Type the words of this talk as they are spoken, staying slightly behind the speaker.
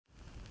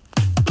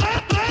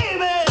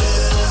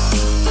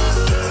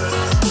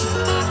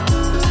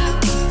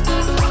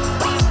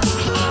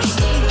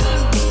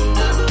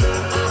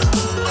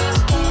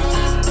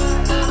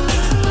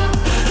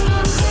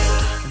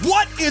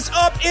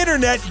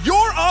internet,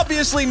 you're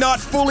obviously not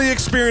fully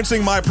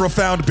experiencing my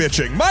profound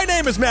bitching. My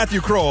name is Matthew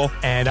Kroll.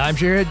 And I'm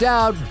Jared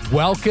Dowd.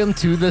 Welcome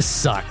to The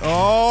Suck.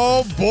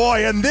 Oh,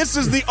 boy. And this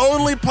is the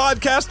only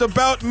podcast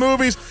about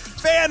movies.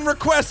 Fan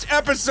request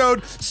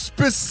episode,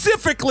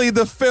 specifically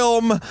the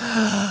film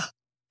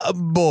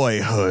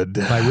Boyhood.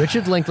 By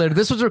Richard Linklater.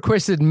 This was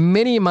requested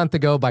many a month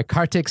ago by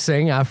Kartik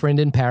Singh, our friend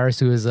in Paris,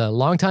 who is a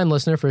longtime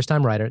listener,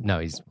 first-time writer. No,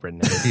 he's written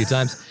it a few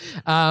times.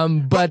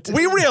 But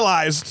we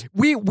realized...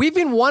 We've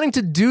been wanting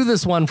to do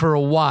this one for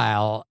a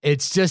while.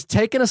 It's just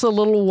taken us a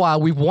little while.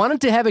 We've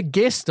wanted to have a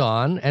guest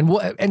on, and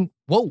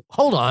whoa,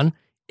 hold on.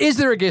 Is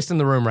there a guest in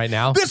the room right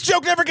now? This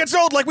joke never gets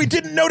old, like we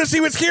didn't notice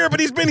he was here, but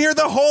he's been here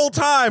the whole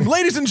time.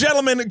 Ladies and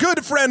gentlemen,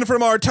 good friend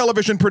from our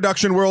television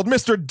production world,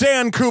 Mr.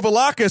 Dan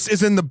Kouvalakis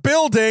is in the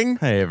building.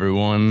 Hey,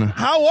 everyone.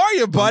 How are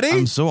you, buddy?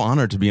 I'm so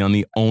honored to be on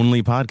the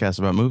only podcast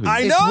about movies.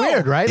 I know. It's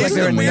weird, right? Isn't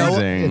It's it weird?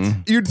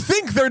 amazing. You'd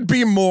think there'd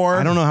be more.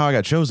 I don't know how I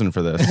got chosen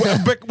for this.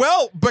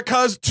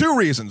 Because two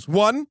reasons.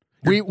 One,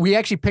 We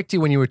actually picked you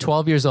when you were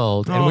 12 years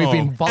old, and we've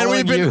been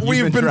following you.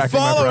 We've been tracking my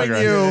following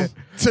progress. you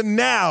to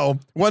now,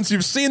 once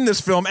you've seen this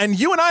film. And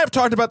you and I have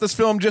talked about this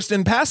film just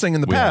in passing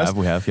in the past.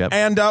 We have, yep.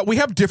 And we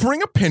have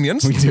differing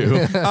opinions. We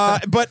do.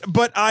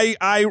 But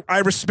I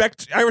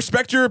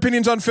respect your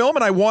opinions on film,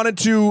 and I wanted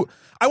to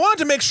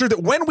make sure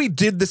that when we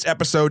did this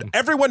episode,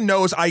 everyone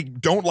knows I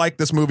don't like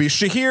this movie.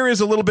 Shahir is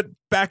a little bit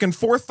back and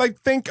forth, I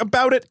think,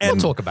 about it. And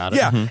We'll talk about it.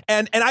 Yeah, Mm-hmm.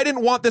 and I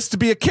didn't want this to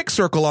be a kick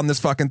circle on this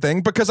fucking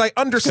thing because I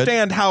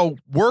understand how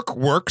work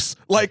works.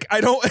 Like,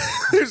 I don't.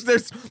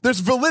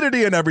 there's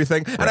validity in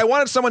everything, and I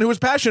wanted someone who was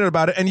passionate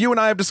about it. And you and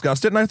I have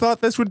discussed it, and I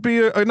thought this would be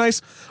a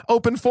nice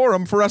open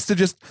forum for us to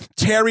just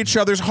tear each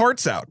other's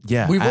hearts out.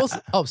 Yeah. We've also.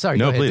 Oh, sorry.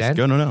 No, go ahead, please. Dan.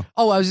 Go, no.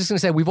 Oh, I was just going to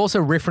say we've also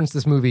referenced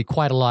this movie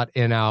quite a lot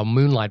in our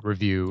Moonlight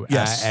review.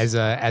 Yes. As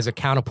a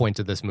counterpoint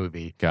to this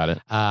movie. Got it.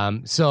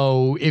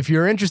 So if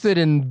you're interested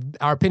in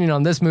our opinion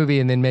on this movie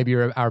and then maybe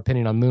our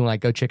opinion on Moonlight,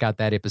 go check out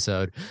that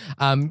episode.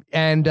 And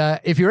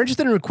if you're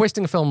interested in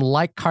requesting a film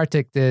like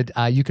Kartik did,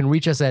 you can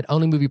reach us at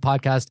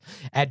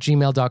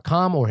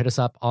onlymoviepodcast@gmail.com or hit us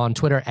up on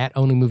Twitter at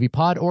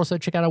onlymoviepod, or also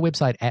check out our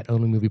website at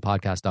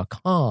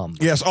onlymoviepodcast.com.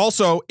 Yes.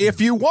 Also,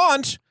 if you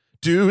want,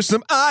 do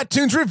some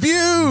iTunes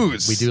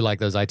reviews. We do like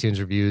those iTunes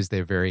reviews.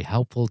 They're very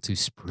helpful to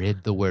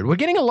spread the word. We're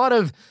getting a lot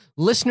of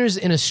listeners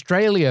in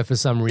Australia for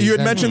some reason. You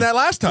had mentioned that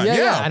last time.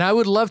 Yeah. And I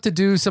would love to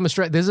do some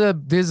Australian. There's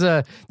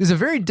a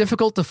very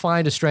difficult to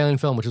find Australian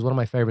film, which is one of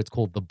my favorites,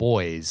 called The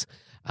Boys,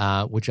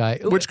 which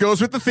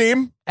goes with the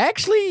theme.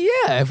 Actually,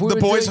 yeah. If we The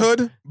were Boys doing-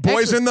 Hood.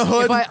 Boys Actually, in the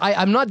Hood. If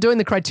I'm not doing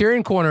the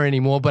Criterion Corner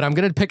anymore, but I'm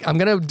gonna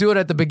do it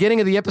at the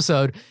beginning of the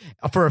episode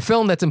for a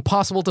film that's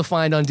impossible to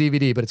find on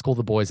DVD, but it's called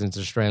The Boys and it's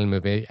an Australian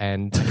movie,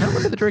 and I can't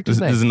remember the director's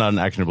This name. is not an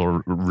actionable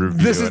review.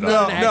 This is at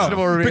all. an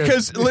actionable review.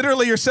 Because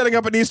literally you're setting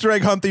up an Easter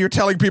egg hunt that you're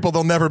telling people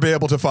they'll never be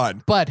able to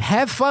find. But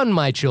have fun,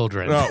 my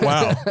children. Oh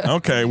wow.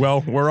 Okay.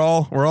 Well, we're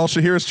all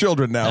Shahir's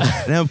children now.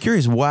 Now, I'm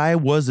curious, why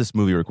was this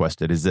movie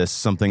requested? Is this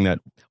something that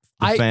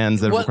the fans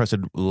that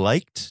requested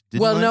liked?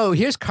 No.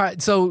 Here's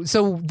so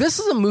this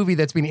is a movie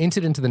that's been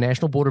entered into the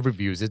National Board of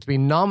Reviews. It's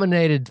been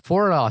nominated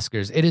for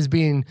Oscars. It has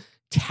been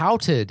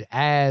touted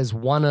as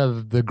one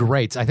of the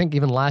greats. I think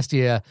even last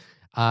year,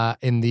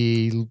 in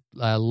the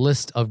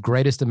list of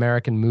greatest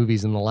American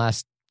movies in the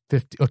last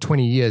 50 or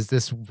 20 years,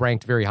 this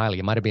ranked very highly.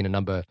 It might have been a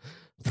number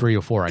 3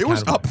 or 4. It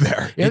was up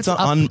there. It's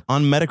on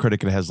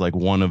Metacritic. It has like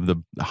one of the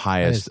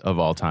highest of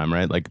all time,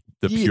 right? Like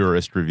the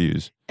purest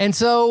reviews. And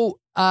so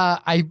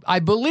I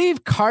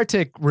believe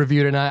Kartik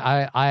reviewed it,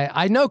 and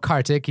I know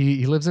Kartik.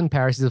 He lives in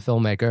Paris. He's a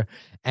filmmaker,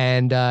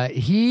 and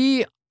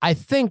he, I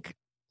think,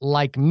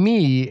 like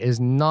me, is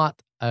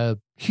not a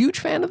huge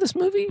fan of this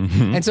movie,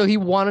 and so he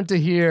wanted to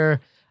hear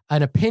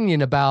an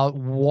opinion about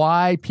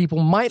why people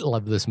might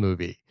love this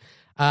movie.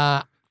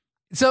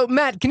 So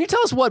Matt, can you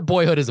tell us what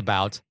Boyhood is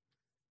about?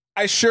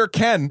 I sure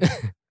can.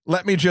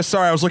 Let me just,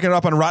 sorry, I was looking it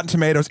up on Rotten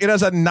Tomatoes. It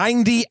has a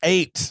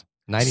 98.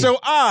 90. So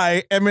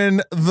I am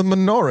in the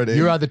minority.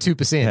 You are the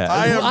 2%. Yeah.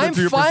 I am the I'm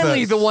 2%.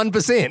 finally the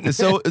 1%.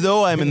 So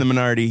though I'm in the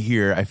minority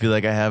here, I feel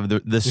like I have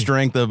the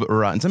strength of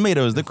Rotten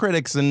Tomatoes, the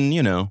critics, and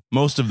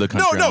most of the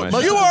country. No, on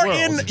my you side. are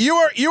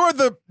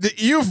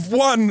you've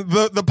won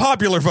the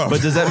popular vote.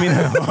 But does that mean?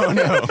 Oh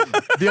no!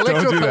 The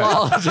electoral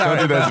college. Don't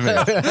do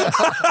that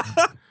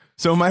to me.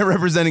 So am I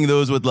representing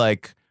those with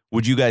like?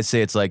 Would you guys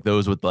say it's like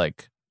those with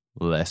like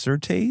lesser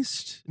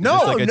taste? No,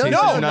 Just like a taste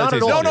no, of- not a at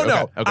taste all. of No.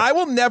 you. Okay.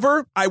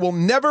 I will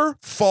never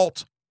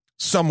fault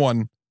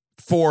someone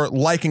for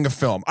liking a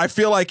film. I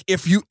feel like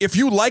if you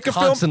like a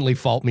film, Constantly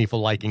fault me for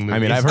liking movies. I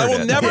mean, I've heard I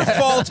will it. never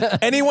fault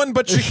anyone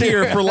but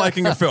Shahir for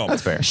liking a film.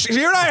 That's fair.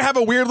 Shahir and I have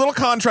a weird little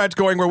contract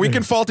going where we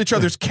can fault each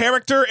other's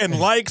character and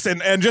likes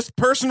and just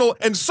personal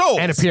and souls.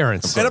 And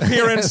appearance.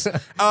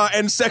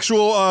 And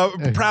sexual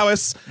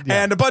prowess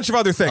and a bunch of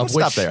other things. Of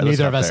which stop there.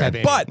 neither of Let's us stop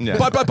have there.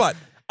 any. But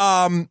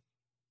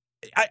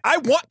I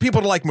want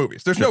people to like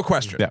movies. There's no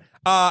question.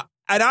 Yeah.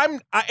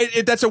 And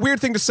that's a weird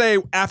thing to say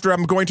after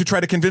I'm going to try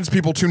to convince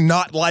people to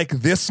not like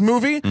this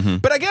movie. Mm-hmm.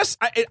 But I guess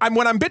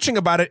when I'm bitching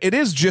about it, it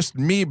is just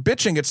me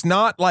bitching. It's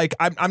not like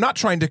I'm not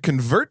trying to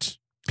convert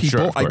people,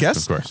 Sure, of course, I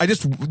guess.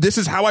 of course. This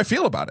is how I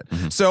feel about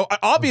it. So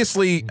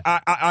obviously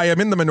I am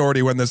in the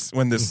minority when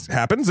this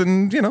happens,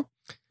 and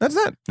that's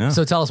that. Yeah.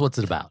 So tell us what's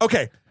it about.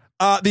 Okay.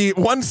 The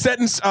one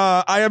sentence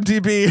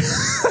IMDb,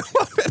 I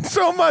love it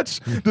so much.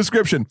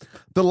 Description: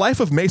 the life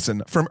of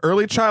Mason from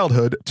early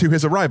childhood to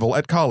his arrival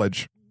at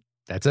college.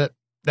 That's it.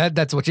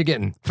 That's what you're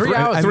getting. 3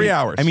 hours. 3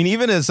 hours. I mean,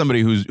 even as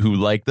somebody who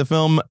liked the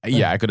film,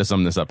 I could have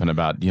summed this up in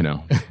about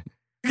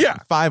yeah.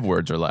 5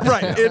 words or less.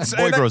 Right. It's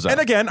Boy grows up.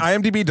 And again,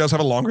 IMDb does have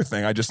a longer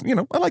thing. I just,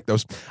 I like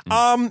those.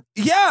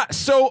 Yeah.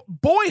 So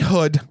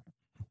Boyhood,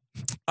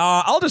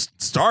 I'll just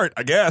start,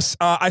 I guess.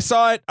 I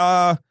saw it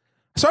at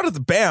the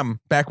BAM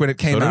back when it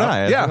came So did out.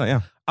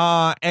 I.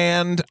 Yeah.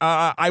 And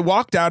I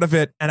walked out of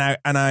it and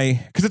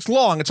I, cause it's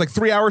long, it's like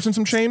 3 hours and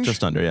some change.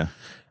 Just under, yeah.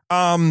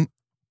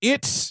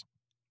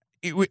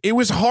 It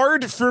was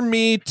hard for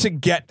me to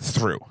get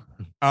through.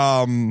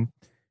 And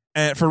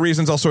for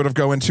reasons I'll sort of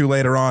go into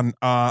later on.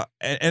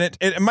 And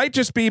it might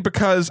just be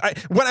because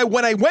when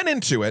I went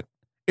into it,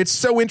 it's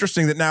so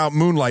interesting that now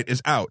Moonlight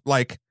is out.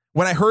 Like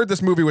when I heard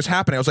this movie was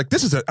happening, I was like,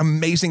 this is an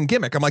amazing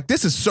gimmick. I'm like,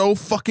 this is so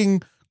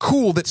fucking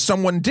cool that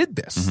someone did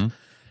this. Mm-hmm.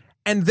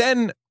 And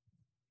then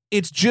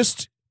it's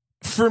just,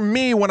 for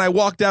me, when I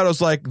walked out, I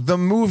was like, the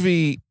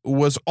movie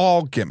was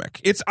all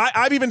gimmick.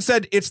 I've even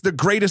said it's the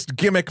greatest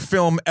gimmick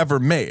film ever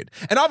made.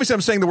 And obviously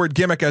I'm saying the word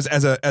gimmick as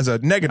a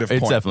negative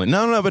point. It's definitely,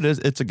 no, but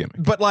it's a gimmick.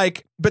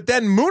 But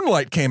then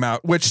Moonlight came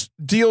out, which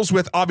deals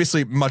with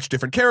obviously much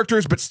different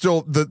characters, but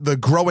still the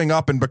growing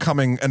up and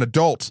becoming an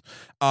adult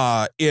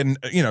in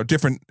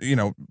different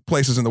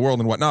places in the world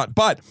and whatnot.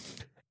 But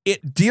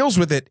it deals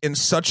with it in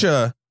such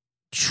a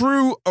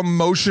true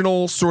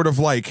emotional sort of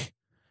like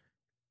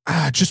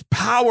just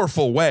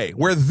powerful way,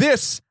 where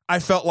this I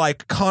felt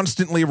like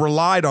constantly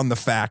relied on the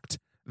fact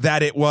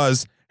that it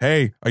was,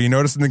 hey, are you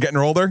noticing they're getting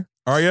older?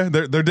 Are you?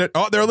 They're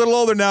a little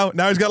older now.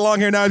 Now he's got long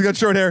hair. Now he's got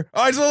short hair.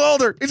 Oh, he's a little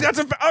older. He's got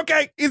some.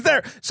 Okay, he's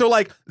there. So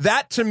like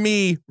that to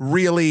me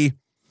really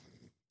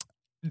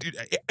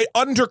it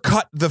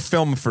undercut the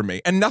film for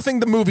me, and nothing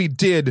the movie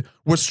did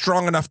was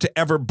strong enough to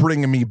ever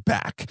bring me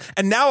back.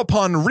 And now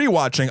upon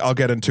rewatching, I'll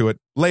get into it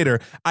later,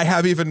 I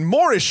have even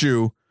more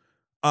issue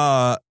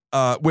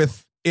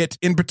with it,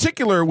 in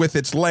particular with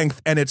its length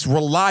and its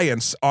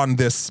reliance on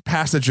this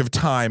passage of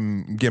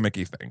time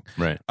gimmicky thing.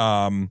 Right.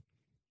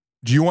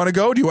 Do you want to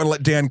go? Do you want to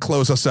let Dan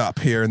close us up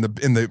here in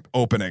the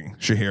opening,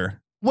 Shahir?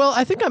 Well,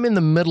 I think I'm in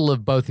the middle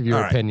of both of your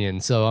All right.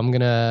 opinions, so I'm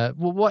gonna.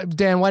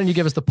 Dan, why don't you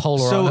give us the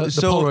Polar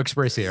Polar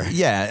Express here?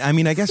 Yeah, I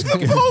mean, I guess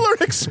Polar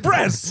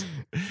Express.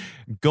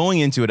 Going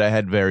into it, I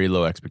had very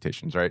low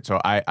expectations, right? So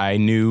I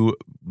knew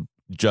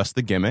just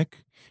the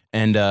gimmick,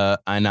 and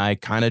I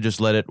kind of just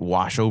let it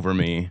wash over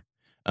me.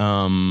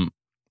 Are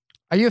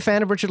you a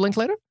fan of Richard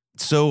Linklater?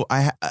 So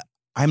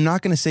I'm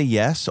not going to say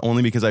yes,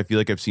 only because I feel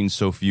like I've seen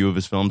so few of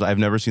his films. I've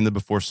never seen the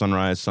Before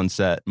Sunrise,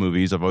 Sunset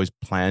movies. I've always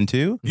planned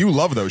to. You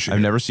love those shit. I've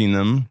never seen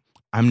them.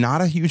 I'm not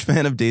a huge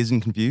fan of Dazed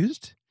and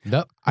Confused.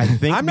 Nope. I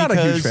think I'm not a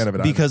huge fan of it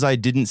either. because I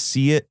didn't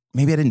see it.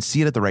 Maybe I didn't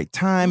see it at the right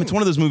time. It's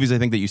one of those movies I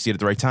think that you see it at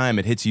the right time.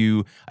 It hits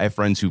you. I have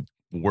friends who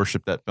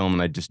worship that film,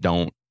 and I just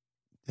don't.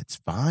 It's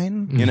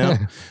fine,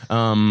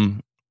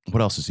 What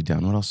else has he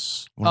done? What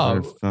else?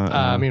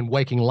 I mean,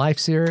 Waking Life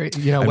series.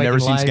 I've never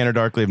seen Scanner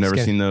Darkly. I've never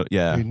Scan- seen the.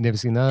 Yeah, You've never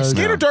seen those.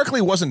 Scanner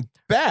Darkly wasn't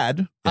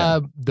bad.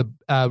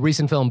 The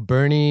recent film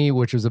Bernie,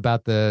 which was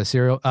about the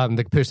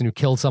the person who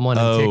killed someone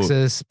in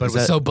Texas, but is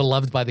was that- so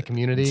beloved by the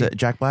community. Is that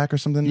Jack Black or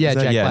something? Yeah, Is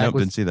that, Jack Black Nope,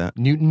 was- didn't see that.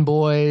 Newton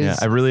Boys. Yeah,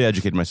 I really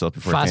educated myself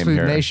before I Fast came Food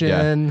here.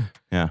 Nation.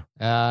 Yeah.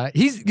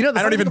 He's the I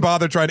don't thing even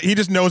bother trying to. He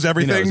just knows He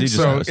everything. knows. He just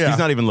so knows. yeah. He's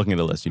not even looking at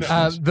a list. He just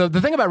knows.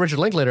 the thing about Richard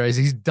Linklater is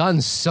he's done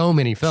so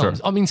many films.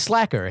 Sure. I mean,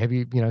 Slacker. Have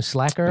you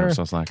Slacker? Never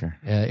saw Slacker.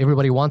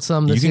 Everybody wants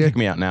some You this can year. kick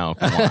me out now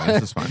if you want.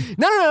 This is fine.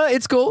 No,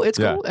 it's cool. It's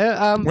Yeah. cool.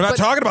 We're not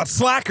talking about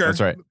Slacker.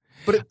 That's right.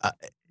 But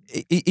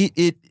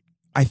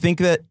I think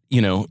that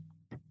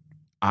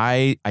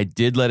I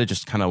did let it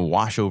just kind of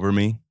wash over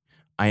me.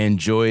 I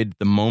enjoyed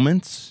the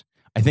moments.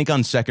 I think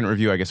on second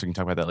review, I guess we can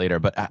talk about that later.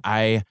 But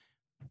I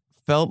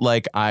felt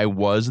like I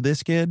was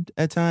this kid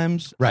at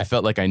times. Right. I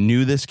felt like I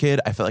knew this kid.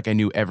 I felt like I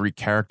knew every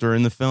character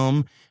in the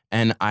film,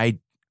 and I'm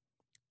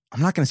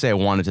not going to say I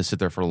wanted to sit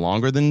there for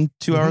longer than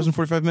 2 hours and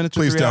 45 minutes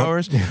or Please 3 don't.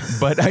 hours,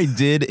 but I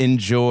did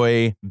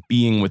enjoy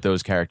being with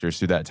those characters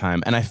through that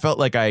time. And I felt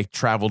like I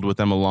traveled with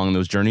them along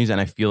those journeys. And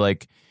I feel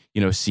like,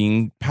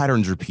 seeing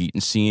patterns repeat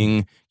and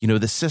seeing,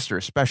 the sister,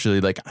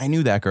 especially, like I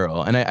knew that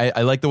girl. And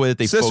I like the way that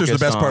they Sister's the focused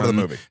best part of the on-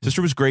 movie.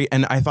 Sister was great.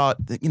 And I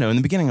thought that, in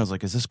the beginning, I was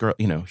like, is this girl,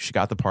 she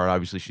got the part.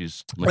 Obviously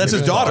she's like That's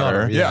his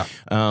daughter. Yeah.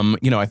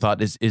 I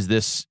thought, is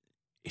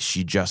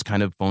she just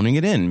kind of phoning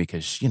it in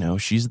because,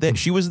 she's there.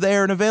 She was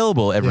there and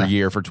available every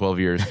year for 12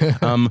 years.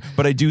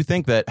 But I do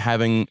think that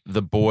having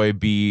the boy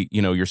be,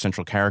 your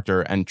central character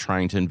and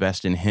trying to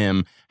invest in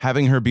him,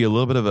 having her be a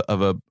little bit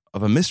of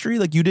a mystery,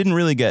 like you didn't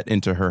really get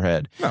into her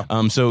head.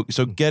 No. So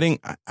getting,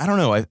 I don't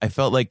know. I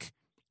felt like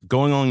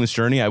going along this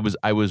journey, I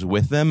was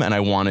with them and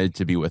I wanted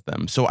to be with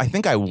them. So I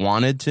think I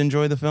wanted to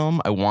enjoy the film.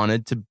 I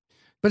wanted to,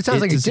 it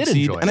sounds like you did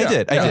succeed, enjoy it. and I Yeah.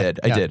 did.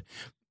 Yeah. I did.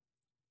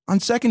 On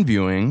second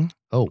viewing,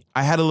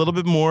 I had a little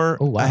bit more.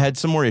 Oh, wow. I had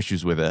some more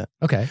issues with it.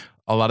 Okay.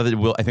 A lot of it,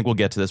 I think we'll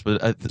get to this,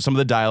 but some of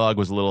the dialogue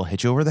was a little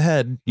hit you over the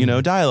head,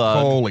 dialogue.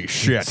 Holy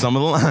shit. Some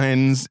of the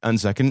lines on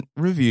second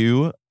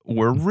review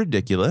were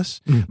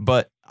ridiculous,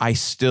 but I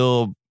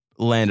still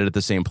landed at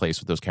the same place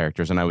with those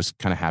characters, and I was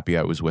kind of happy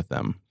I was with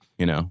them,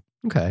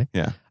 Okay.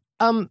 Yeah.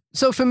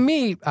 So for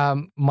me,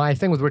 my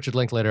thing with Richard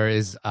Linklater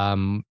is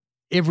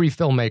every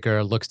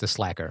filmmaker looks to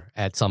Slacker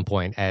at some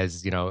point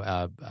as,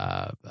 a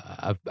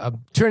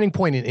turning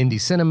point in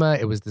indie cinema.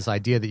 It was this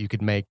idea that you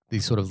could make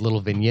these sort of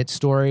little vignette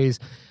stories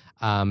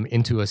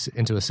into a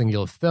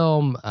singular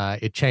film.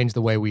 It changed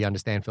the way we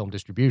understand film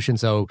distribution.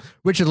 So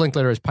Richard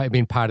Linklater has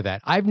been part of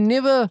that. I've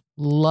never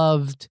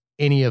loved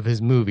any of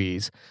his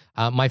movies.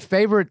 My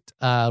favorite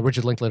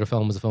Richard Linklater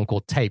film was a film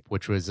called Tape,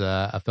 which was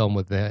a film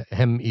with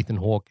him, Ethan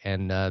Hawke,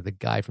 and the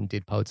guy from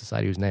Dead Poets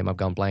Society, whose name I've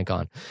gone blank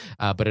on,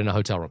 but in a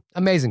hotel room.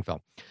 Amazing film.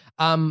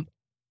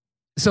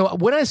 So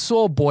when I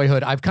saw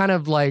Boyhood, I've kind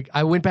of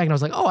I went back and I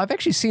was like, oh, I've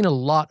actually seen a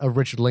lot of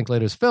Richard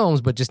Linklater's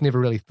films, but just never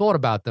really thought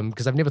about them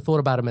because I've never thought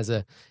about him as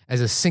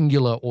a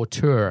singular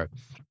auteur.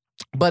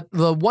 But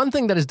the one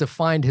thing that has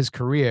defined his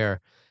career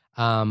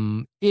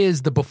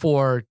is the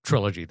Before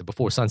trilogy, the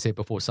Before Sunset,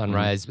 Before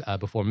Sunrise,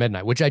 Before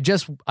Midnight, which I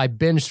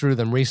binged through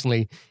them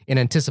recently in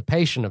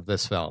anticipation of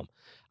this film.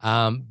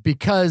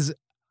 Because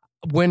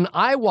when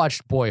I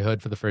watched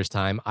Boyhood for the first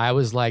time, I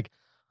was like,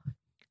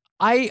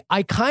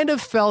 I kind of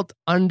felt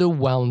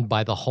underwhelmed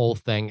by the whole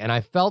thing. And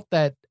I felt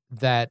that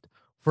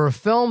for a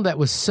film that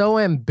was so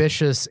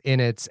ambitious in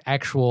its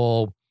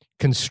actual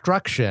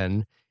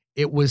construction,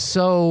 it was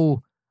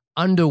so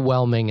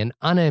underwhelming and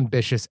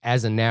unambitious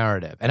as a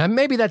narrative. And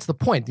maybe that's the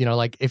point,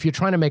 if you're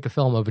trying to make a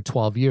film over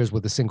 12 years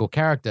with a single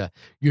character,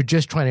 you're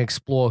just trying to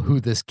explore who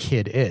this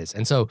kid is.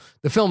 And so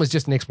the film is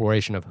just an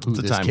exploration of who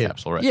this kid is. It's a time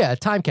capsule, right? Yeah, a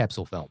time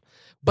capsule film.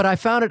 But I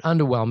found it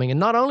underwhelming. And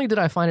not only did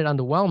I find it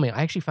underwhelming,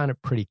 I actually found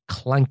it pretty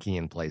clunky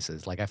in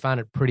places. I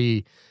found it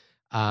pretty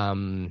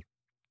and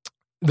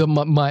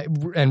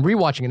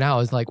rewatching it now, I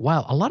was like,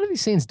 wow, a lot of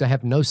these scenes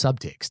have no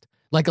subtext.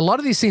 A lot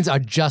of these scenes are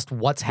just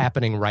what's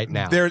happening right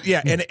now.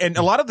 And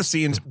a lot of the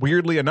scenes,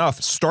 weirdly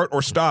enough, start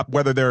or stop,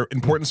 whether they're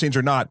important scenes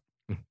or not,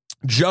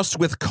 just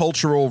with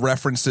cultural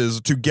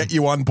references to get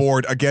you on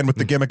board again with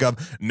the gimmick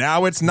of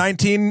now it's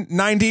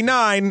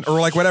 1999 or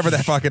whatever the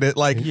fuck it is.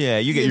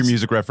 You get your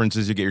music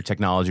references, you get your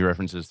technology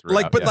references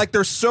throughout.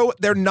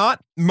 They're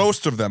not,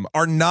 most of them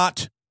are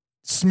not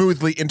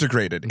smoothly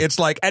integrated. It's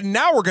and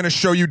now we're going to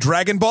show you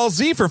Dragon Ball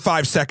Z for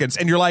 5 seconds,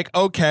 and you're like,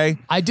 okay.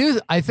 I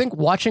think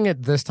watching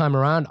it this time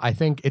around, I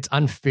think it's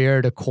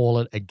unfair to call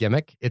it a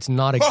gimmick. It's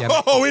not a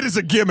gimmick. Oh, it is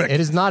a gimmick. It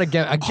is not a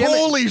gimmick.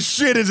 Holy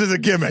shit, is it a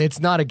gimmick? It's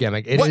not a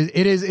gimmick.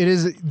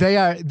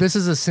 This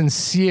is a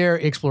sincere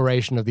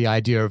exploration of the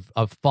idea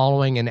of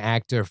following an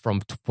actor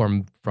from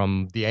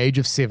the age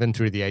of 7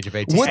 through the age of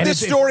 18. Would this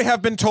story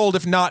have been told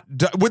if not?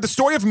 Would the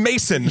story of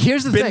Mason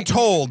been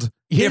told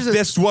if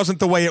this wasn't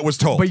the way it was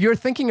told? But you're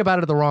thinking about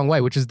it the wrong way,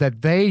 which is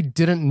that they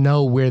didn't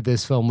know where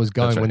this film was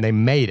going when they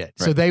made it.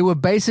 Right. So they were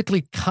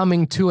basically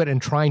coming to it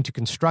and trying to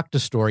construct a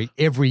story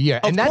every year.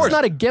 And that's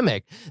not a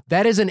gimmick.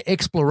 That is an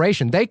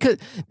exploration. They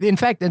could, in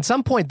fact, at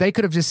some point, they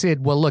could have just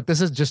said, well, look,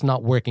 this is just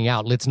not working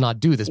out. Let's not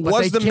do this. But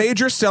was the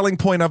major selling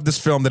point of this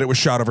film that it was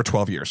shot over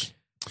 12 years?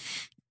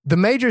 The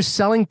major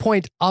selling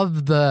point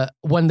of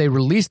when they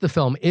released the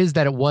film is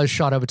that it was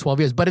shot over 12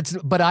 years.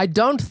 But I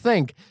don't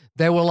think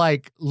they were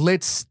like,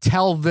 let's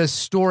tell this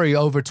story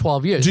over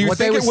 12 years. Do you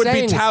think it would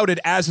be touted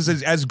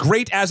as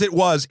great as it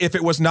was if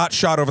it was not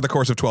shot over the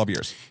course of 12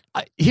 years?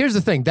 Here's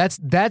the thing. That's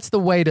the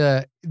way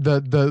to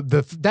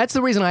that's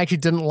the reason I actually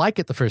didn't like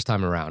it the first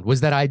time around, was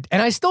that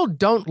I still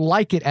don't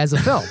like it as a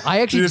film.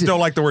 I actually you just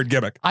don't like the word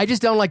gimmick. I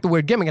just don't like the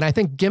word gimmick, and I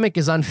think gimmick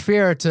is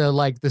unfair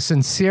to the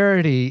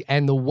sincerity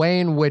and the way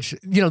in which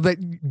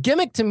the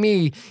gimmick to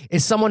me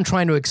is someone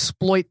trying to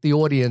exploit the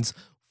audience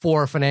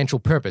for a financial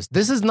purpose.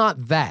 This is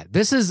not that.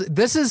 This is.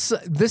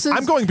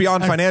 I'm going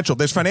beyond financial.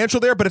 There's financial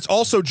there, but it's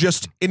also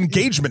just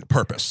engagement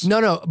purpose.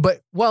 No.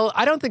 But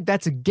I don't think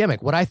that's a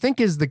gimmick. What I think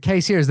is the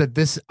case here is that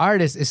this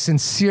artist is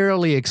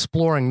sincerely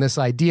exploring this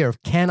idea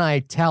of, can I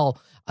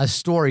tell a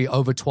story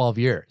over 12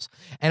 years?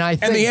 And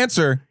the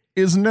answer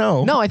is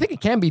no. No, I think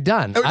it can be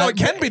done. No, it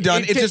can be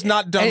done. It's just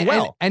not done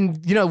well. And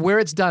where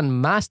it's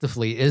done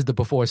masterfully is the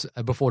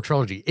Before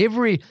trilogy.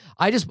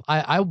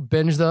 I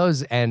binge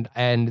those and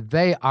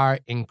they are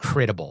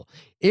incredible.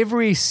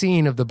 Every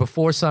scene of the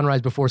Before Sunrise,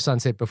 Before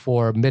Sunset,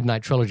 Before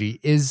Midnight trilogy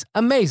is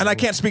amazing. And I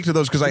can't speak to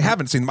those because I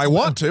haven't seen them. I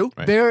want to.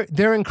 Right.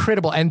 They're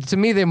incredible, and to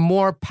me, they're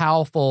more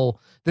powerful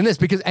than this.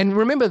 And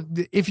remember,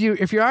 if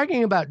you're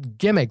arguing about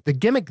gimmick, the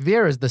gimmick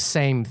there is the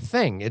same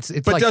thing.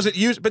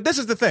 But this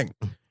is the thing.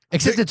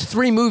 Except it's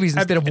 3 movies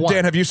instead of 1.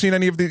 Dan, have you seen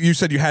any of the? You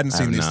said you hadn't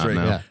seen these 3.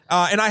 No. Yeah.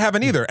 And I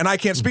haven't either. And I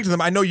can't speak to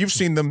them. I know you've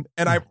seen them,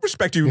 and I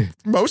respect you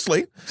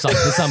mostly. To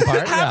some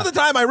part. Half of the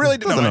time, I really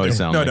do. Doesn't always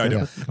No, sound I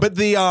do. But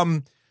the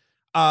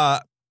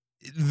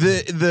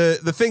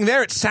thing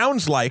there, it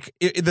sounds like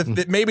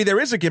that maybe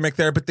there is a gimmick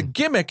there, but the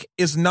gimmick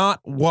is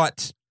not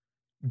what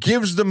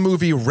gives the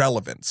movie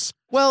relevance.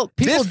 Well,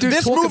 people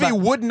this talk movie about-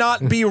 would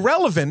not be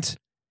relevant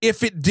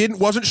if it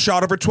wasn't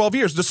shot over 12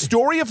 years. The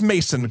story of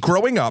Mason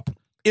growing up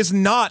is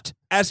not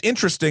as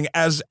interesting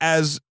as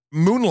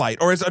Moonlight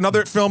or as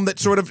another film that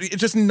sort of, it's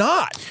just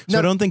not. So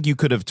I don't think you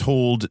could have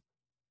told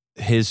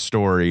his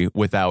story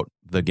without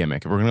the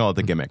gimmick. We're going to call it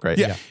the gimmick, right?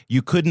 Yeah.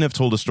 You couldn't have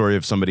told a story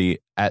of somebody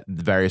at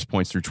various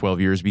points through 12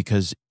 years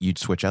because you'd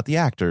switch out the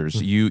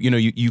actors. You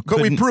But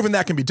couldn't. we've proven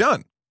that can be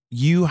done.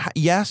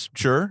 Yes,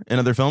 sure. In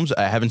other films,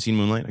 I haven't seen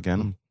Moonlight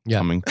again. Yeah.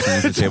 Coming to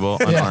the table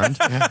unarmed.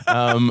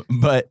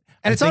 But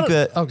And I it's think on,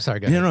 that. oh, sorry,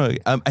 go ahead.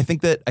 No. I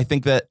think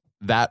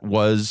that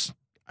was.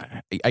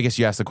 I guess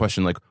you asked the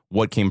question like,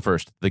 what came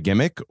first, the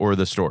gimmick or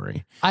the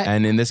story?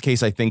 And in this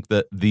case, I think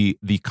that the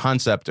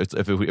concept,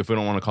 if we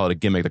don't want to call it a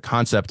gimmick, the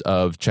concept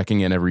of checking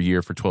in every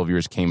year for 12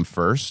 years came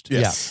first.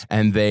 Yes.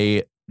 And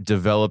they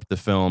developed the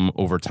film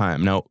over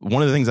time. Now,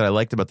 one of the things that I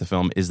liked about the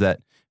film is that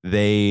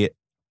they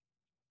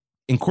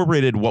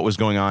incorporated what was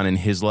going on in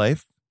his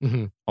life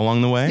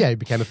along the way. Yeah, he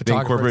became a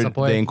photographer at some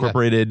point. They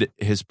incorporated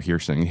his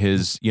piercing,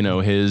 his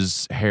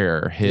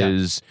hair,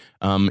 his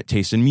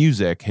taste in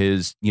music,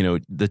 his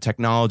the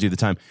technology of the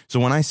time. So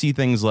when I see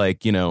things like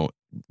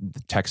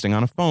texting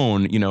on a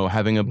phone,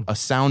 having a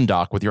sound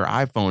dock with your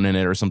iPhone in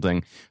it or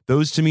something,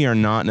 those to me are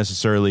not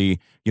necessarily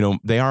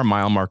they are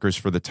mile markers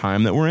for the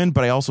time that we're in.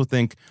 But I also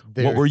think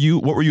what were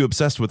you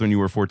obsessed with when you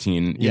were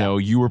 14?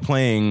 You were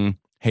playing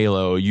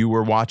Halo, you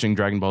were watching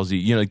Dragon Ball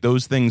Z, like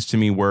those things to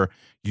me were.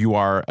 You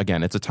are,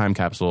 again, it's a time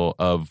capsule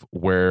of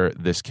where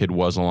this kid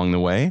was along the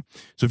way.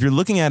 So if you're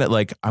looking at it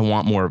like, I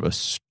want more of a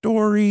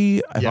story,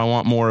 if I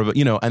want more of a,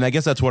 and I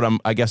guess that's what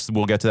I guess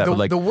we'll get to that. But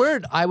like the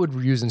word I would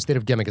use instead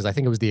of gimmick is I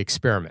think it was the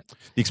experiment.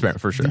 The experiment,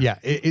 for sure. Yeah.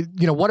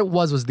 What it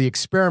was the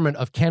experiment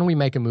of can we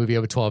make a movie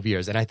over 12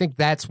 years? And I think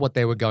that's what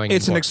they were going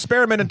It's for. an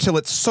experiment until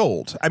it's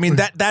sold. I mean,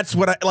 that's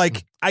what I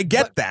like. I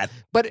get that.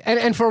 But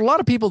and for a lot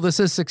of people, this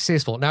is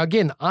successful. Now,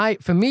 again,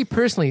 for me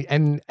personally,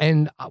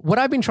 and what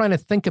I've been trying to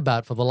think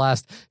about for the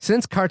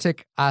since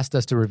Kartik asked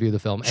us to review the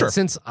film, Sure. and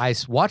since I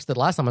watched it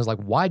last time, I was like,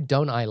 why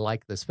don't I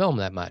like this film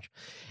that much?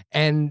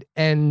 And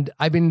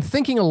I've been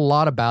thinking a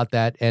lot about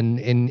that, and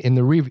in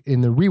the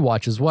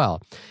rewatch as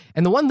well.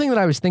 And the one thing that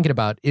I was thinking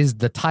about is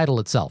the title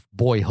itself,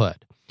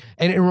 Boyhood.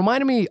 And it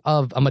reminded me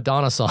of a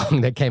Madonna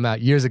song that came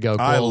out years ago.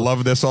 I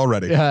love this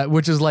already.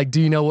 Which is like,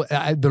 do you know?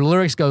 The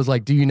lyrics goes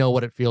like, do you know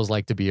what it feels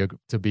like to be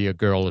a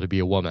girl or to be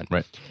a woman?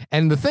 Right.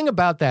 And the thing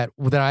about that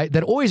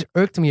always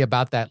irked me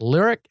about that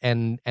lyric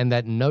and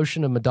that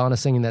notion of Madonna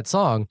singing that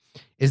song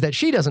is that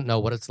she doesn't know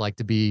what it's like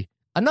to be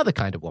another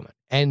kind of woman.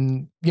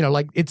 And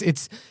like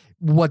it's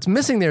what's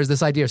missing there is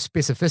this idea of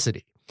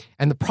specificity.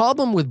 And the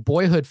problem with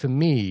Boyhood for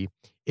me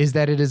is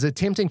that it is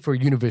attempting for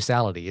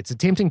universality. It's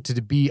attempting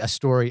to be a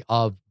story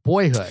of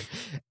boyhood.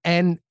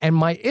 And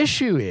my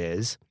issue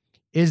is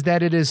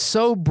that it is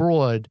so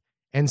broad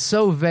and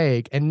so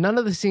vague, and none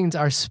of the scenes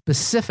are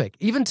specific,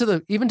 even to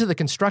the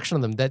construction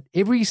of them, that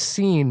every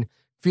scene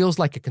feels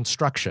like a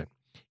construction.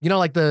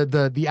 Like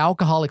the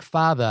alcoholic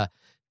father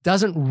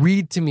doesn't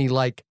read to me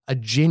like a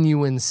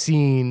genuine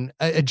scene,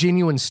 a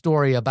genuine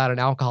story about an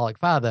alcoholic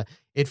father.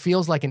 It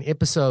feels like an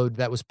episode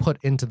that was put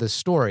into the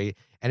story,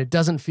 and it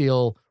doesn't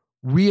feel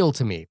real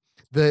to me.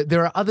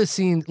 There are other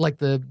scenes like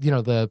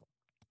the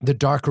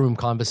darkroom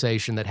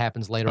conversation that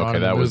happens later on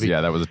in the movie.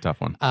 That was a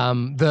tough one.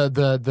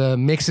 The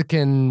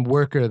Mexican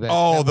worker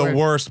the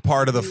worst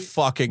part of the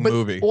fucking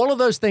movie. All of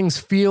those things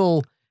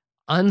feel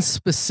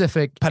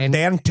unspecific.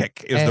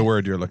 Pedantic is the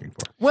word you're looking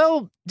for.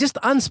 Well, just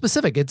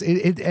unspecific.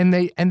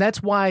 And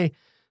that's why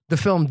the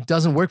film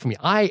doesn't work for me.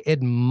 I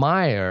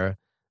admire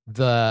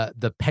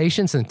the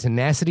patience and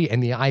tenacity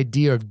and the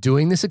idea of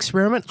doing this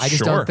experiment. I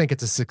just don't think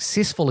it's a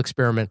successful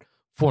experiment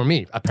for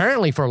me.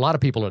 Apparently, for a lot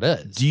of people, it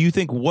is. Do you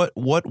think what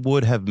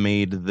would have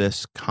made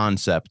this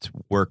concept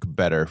work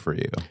better for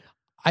you?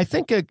 I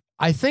think if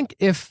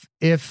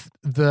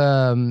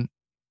the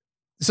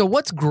so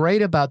what's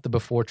great about the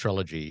Before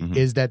trilogy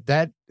is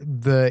that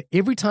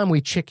every time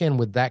we check in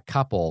with that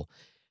couple,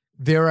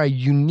 there are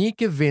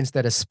unique events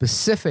that are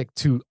specific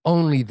to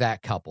only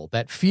that couple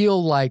that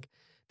feel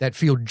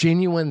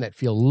genuine, that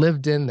feel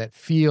lived in, that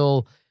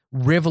feel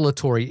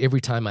revelatory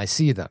every time I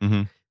see them.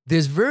 Mm-hmm.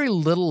 There's very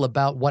little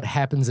about what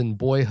happens in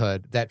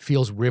Boyhood that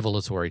feels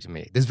revelatory to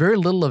me. There's very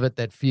little of it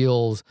that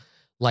feels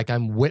like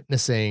I'm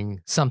witnessing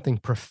something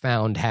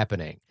profound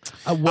happening.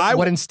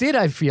 What instead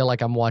I feel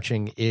like I'm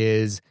watching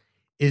is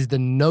the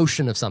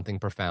notion of something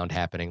profound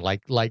happening.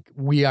 Like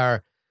we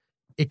are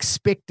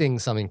expecting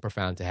something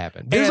profound to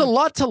happen. There's a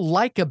lot to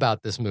like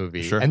about this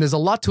movie, Sure. and there's a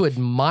lot to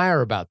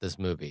admire about this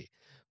movie.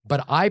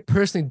 But I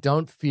personally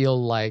don't feel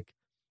like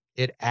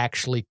it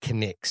actually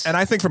connects. And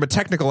I think from a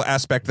technical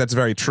aspect, that's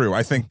very true.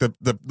 I think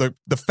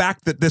the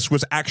fact that this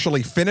was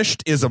actually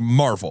finished is a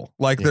marvel.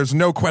 There's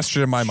no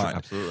question in my mind.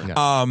 Absolutely.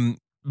 Yeah.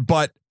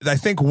 But I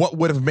think what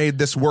would have made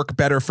this work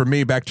better for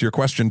me, back to your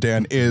question,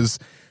 Dan, is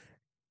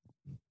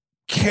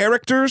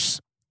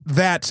characters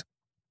that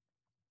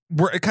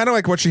were kind of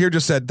like what Shahir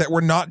just said, that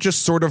were not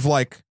just sort of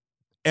like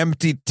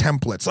empty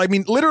templates. I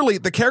mean, literally,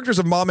 the characters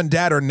of Mom and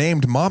Dad are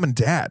named Mom and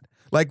Dad.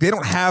 Like they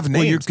don't have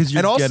names. Because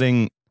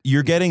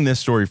you're getting this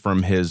story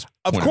from his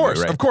Of point course,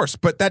 view, right? of course.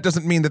 But that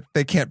doesn't mean that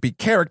they can't be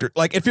characters.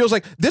 Like, it feels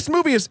like this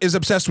movie is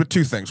obsessed with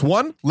two things.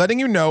 One, letting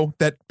you know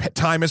that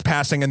time is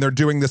passing and they're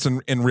doing this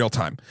in real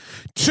time.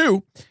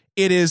 Two,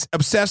 it is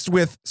obsessed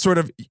with sort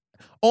of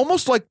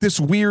almost like this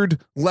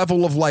weird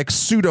level of like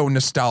pseudo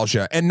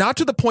nostalgia, and not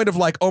to the point of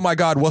like, oh my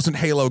God, wasn't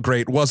Halo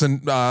great?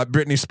 Wasn't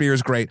Britney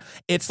Spears great?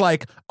 It's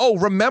like, oh,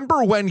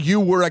 remember when you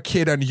were a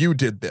kid and you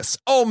did this?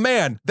 Oh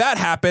man, that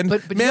happened.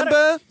 But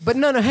remember?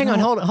 Hang on,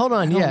 hold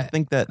on. I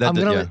think that I'm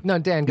gonna yeah. no,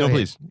 Dan, go No, ahead.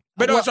 please.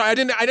 But no, sorry, I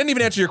didn't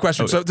even answer your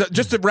question. So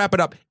just to wrap it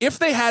up, if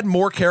they had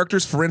more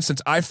characters, for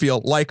instance, I feel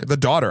like the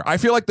daughter. I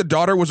feel like the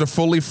daughter was a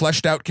fully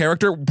fleshed out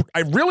character.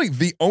 Really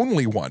the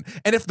only one.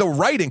 And if the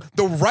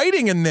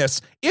writing in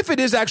this, if it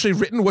is actually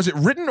written, was it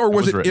written or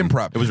was it written.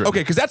 improv? It was written.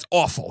 Okay, because that's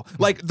awful.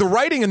 Like the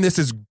writing in this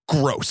is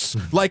gross.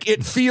 Like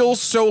it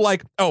feels so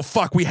like, oh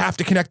fuck, we have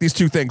to connect these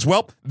two things.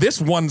 Well,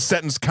 this one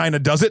sentence kind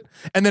of does it,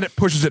 and then it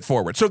pushes it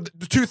forward. So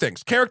the two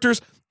things: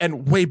 characters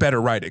and way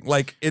better writing.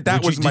 Like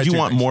Did you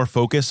want more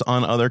focus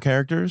on other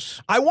characters?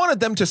 I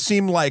wanted them to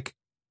seem like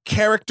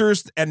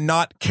characters and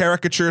not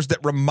caricatures that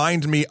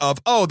remind me of,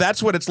 oh,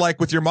 that's what it's like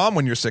with your mom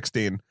when you're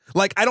 16.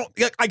 Like,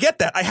 I get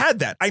that. I had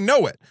that. I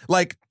know it.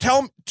 Like,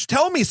 tell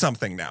me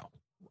something now.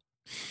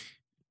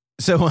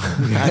 So,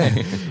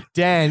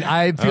 Dan,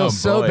 I feel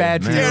so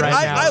bad for you Dan,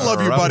 right now. I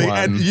love you, buddy,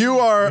 and you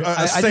are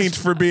a saint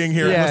for being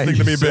here and listening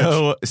to me,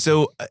 bitch.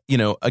 So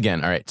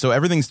again, all right. So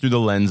everything's through the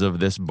lens of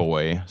this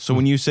boy. So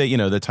when you say,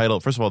 the title,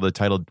 first of all, the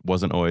title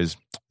wasn't always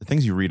the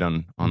things you read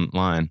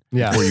online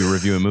before you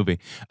review a movie.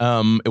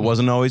 It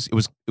wasn't always.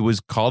 It was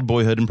called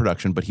Boyhood in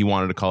production, but he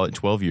wanted to call it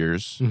 12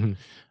 Years, and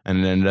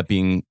it ended up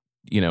being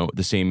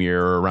the same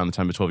year or around the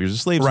time of 12 Years a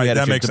Slave. So right, he had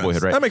that to makes change to sense.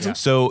 Boyhood, right? That makes sense.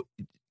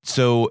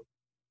 So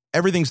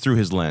everything's through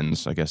his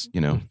lens, I guess,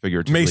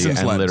 figuratively Mason's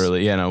and lens.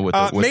 literally, with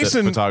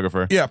Mason, the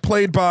photographer. Yeah,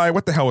 played by,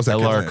 what the hell was that?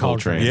 L.R. kid's name?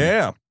 Coltrane.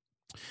 Yeah.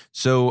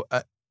 So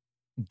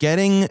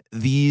getting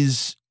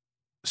these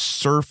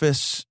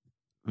surface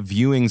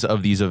viewings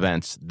of these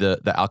events, the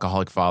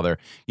alcoholic father,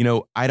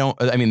 the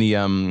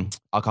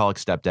alcoholic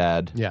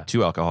stepdad,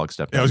 two alcoholic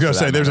stepdads. Yeah, I was going to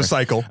say, there's a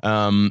cycle.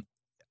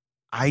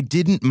 I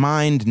didn't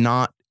mind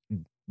not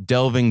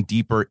delving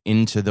deeper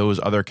into those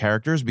other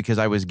characters because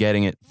I was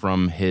getting it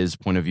from his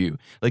point of view.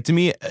 Like, to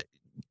me,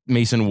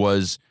 Mason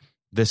was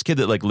this kid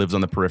that like lives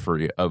on the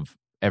periphery of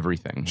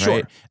everything, right?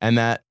 Sure. And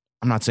that,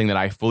 I'm not saying that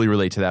I fully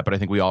relate to that, but I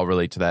think we all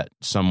relate to that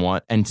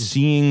somewhat. And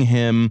seeing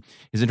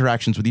his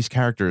interactions with these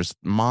characters,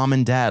 mom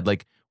and dad,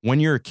 like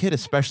when you're a kid,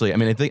 especially,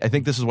 I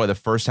think this is why the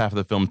first half of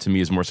the film to me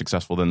is more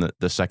successful than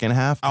the second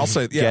half. I'll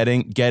say, yeah.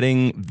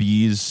 Getting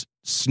these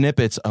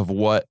snippets of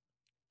what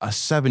a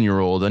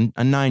 7-year-old, a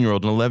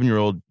 9-year-old, an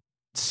 11-year-old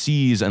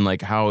sees, and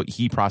like how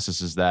he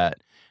processes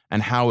that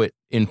and how it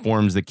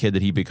informs the kid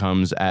that he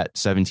becomes at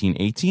 17,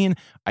 18.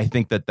 I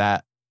think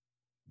that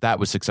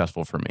was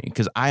successful for me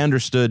because I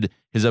understood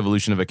his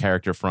evolution of a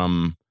character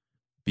from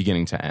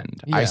beginning to end.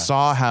 Yeah. I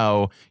saw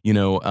how,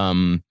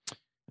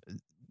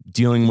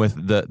 dealing with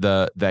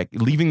that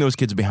leaving those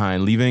kids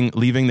behind, leaving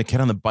the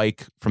kid on the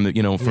bike from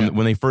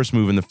when they first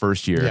move in the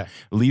first year,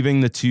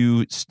 leaving the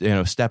two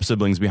step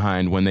siblings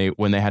behind when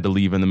they had to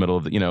leave in the middle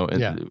of in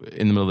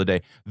the middle of the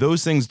day.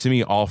 Those things to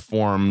me all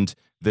formed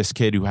this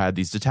kid who had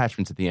these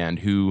detachments at the end,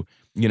 who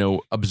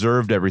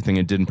observed everything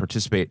and didn't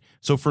participate.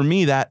 So for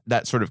me, that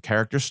sort of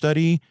character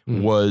study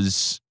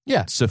was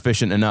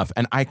sufficient enough,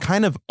 and I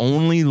kind of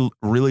only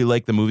really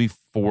like the movie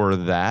for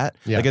that.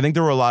 Like, I think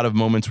there were a lot of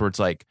moments where it's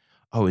like,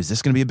 oh, is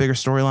this going to be a bigger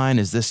storyline?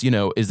 Is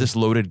this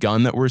loaded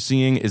gun that we're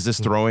seeing? Is this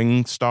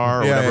throwing star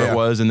or whatever it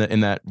was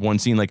in that one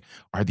scene? Like,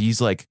 are these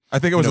like, I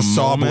think it was a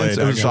saw blade.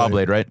 It was a saw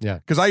blade, right? Yeah.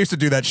 Because I used to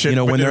do that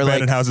shit when they're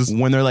like houses.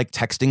 When they're like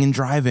texting and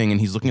driving and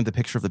he's looking at the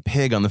picture of the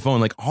pig on the phone,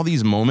 like all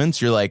these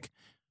moments, you're like,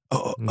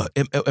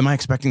 am I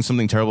expecting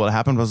something terrible to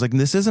happen? But I was like,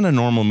 this isn't a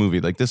normal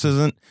movie. Like, this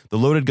isn't, the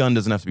loaded gun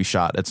doesn't have to be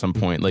shot at some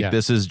point. Like,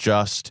 this is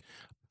just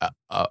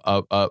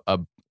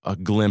a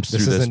glimpse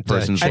through this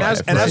person's life.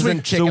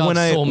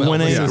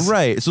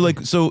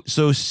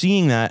 So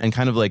seeing that and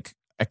kind of like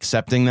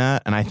accepting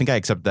that, and I think I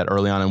accepted that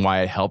early on, and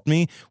why it helped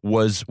me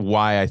was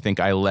why I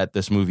think I let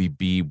this movie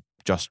be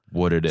just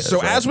what it is. So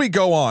as we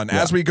go on,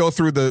 as we go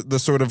through the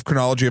sort of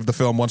chronology of the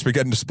film, once we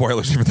get into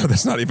spoilers, even though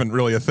that's not even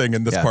really a thing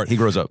in this part, he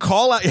grows up.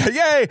 Call out,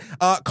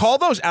 call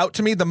those out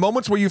to me. The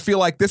moments where you feel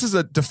like this is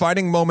a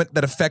defining moment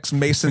that affects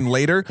Mason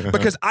later,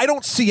 because I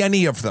don't see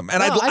any of them,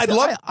 and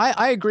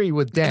I agree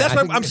with Dan. That's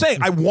what I'm saying.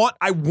 I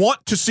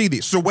want to see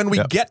these. So when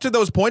we get to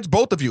those points,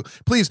 both of you,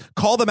 please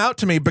call them out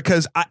to me,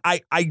 because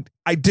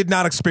I did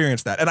not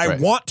experience that, and I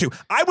want to.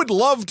 I would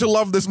love to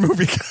love this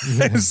movie,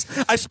 guys.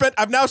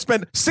 I've now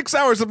spent 6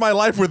 hours of my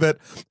life with it,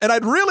 and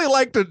I'd really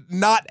like to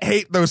not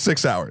hate those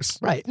 6 hours.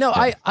 Right. No,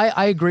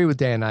 I agree with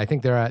Dan. I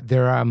think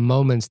there are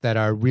moments that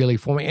are really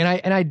forming,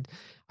 and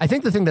I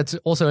think the thing that's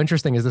also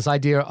interesting is this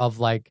idea of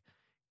like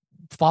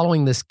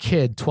following this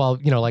kid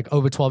 12, like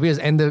over 12 years,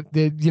 and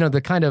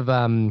the kind of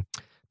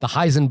the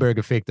Heisenberg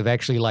effect of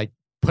actually like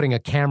putting a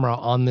camera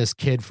on this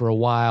kid for a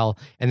while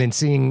and then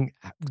seeing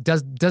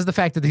does the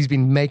fact that he's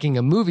been making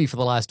a movie for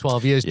the last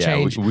 12 years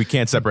change we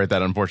can't separate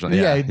that,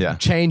 unfortunately.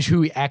 Change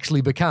who he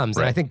actually becomes.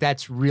 Right. And I think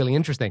that's really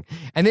interesting.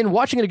 And then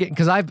watching it again,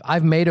 because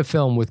I've made a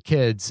film with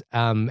kids,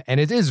 and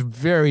it is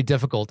very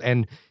difficult,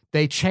 and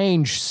they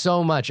change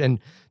so much. And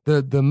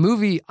the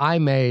movie I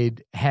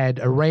made had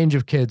a range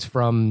of kids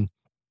from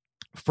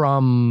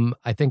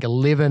I think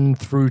 11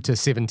 through to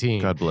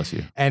 17. God bless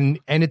you. And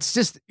it's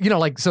just,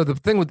 like, so the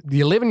thing with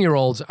the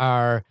 11-year-olds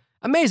are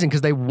amazing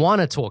because they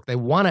want to talk, they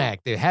want to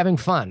act, they're having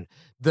fun.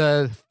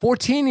 The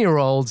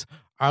 14-year-olds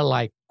are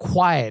like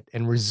quiet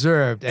and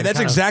reserved. And that's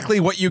exactly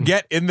what you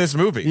get in this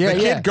movie. Yeah, the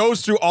kid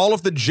goes through all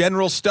of the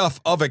general stuff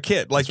of a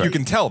kid. Like, you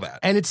can tell that.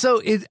 And it's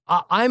so,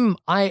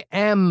 I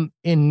am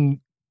in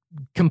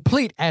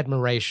complete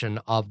admiration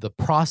of the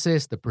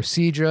process, the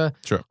procedure.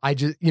 Sure. I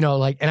just, and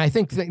I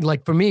think,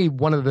 for me,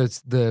 one of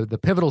the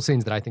pivotal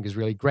scenes that I think is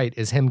really great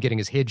is him getting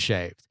his head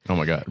shaved. Oh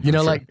my God.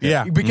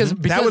 Because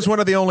that was one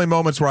of the only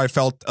moments where I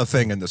felt a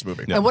thing in this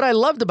movie. And what I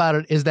loved about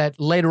it is that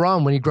later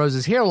on, when he grows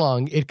his hair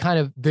long, it kind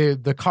of,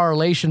 the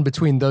correlation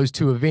between those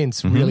two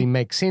events really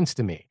makes sense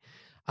to me.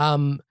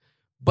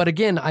 But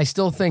again, I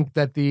still think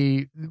that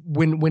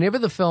whenever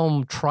the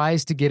film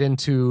tries to get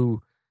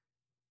into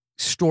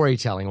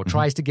storytelling or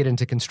tries to get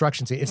into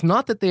construction scene, it's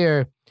not that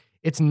they're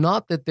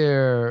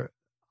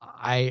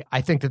I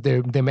think that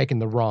they're making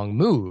the wrong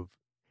move.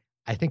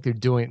 I think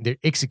they're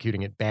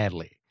executing it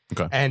badly.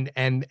 Okay.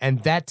 And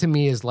that to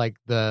me is like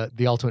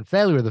the ultimate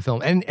failure of the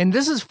film. And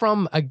this is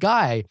from a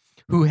guy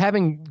who,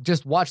 having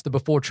just watched the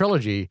Before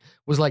trilogy,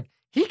 was like,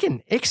 he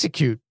can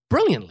execute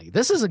brilliantly.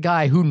 This is a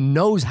guy who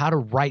knows how to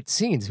write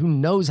scenes, who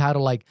knows how to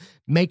like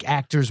make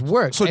actors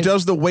work. So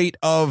does the weight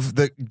of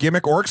the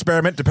gimmick or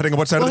experiment, depending on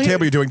what side of the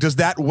table you're doing, does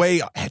that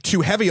weigh too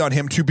heavy on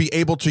him to be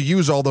able to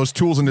use all those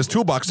tools in his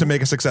toolbox to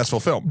make a successful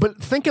film?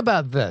 But think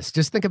about this.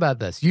 Just think about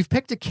this. You've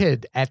picked a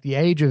kid at the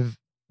age of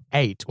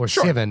 8 or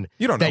 7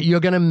 you don't know. that you're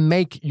going to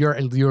make your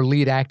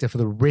lead actor for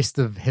the rest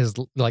of his,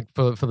 like,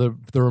 for the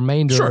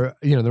remainder,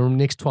 the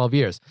next 12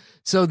 years.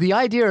 So the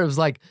idea is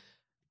like,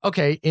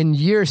 okay, in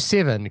year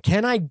 7,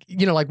 can I,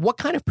 what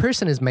kind of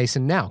person is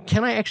Mason now?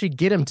 Can I actually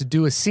get him to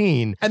do a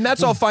scene? And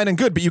that's all fine and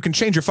good, but you can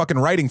change your fucking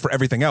writing for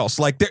everything else.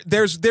 Like,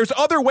 there's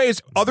other ways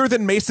other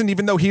than Mason,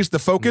 even though he's the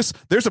focus.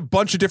 There's a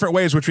bunch of different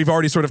ways, which we've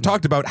already sort of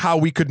talked about, how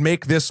we could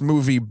make this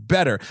movie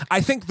better.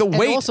 I think the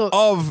weight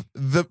of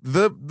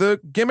the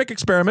gimmick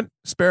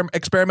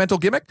experimental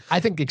gimmick. I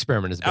think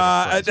experiment is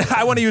better.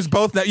 I want to use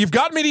both now. You've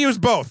got me to use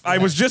both. I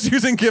was just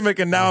using gimmick,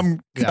 and now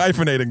I'm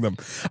hyphenating them.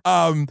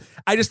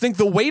 I just think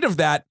the weight of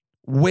that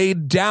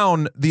weighed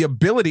down the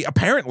ability,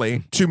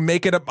 apparently, to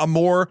make it a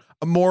more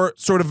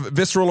sort of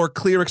visceral or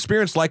clear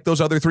experience like those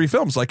other 3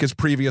 films, like his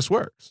previous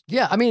works.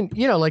 Yeah, I mean,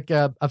 like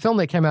a film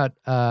that came out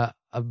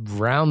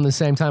around the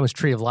same time as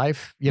Tree of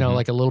Life,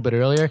 like a little bit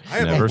earlier. I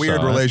have a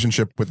weird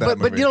relationship with that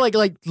movie.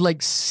 But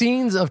like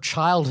scenes of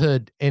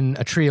childhood in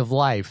A Tree of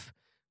Life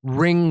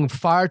ring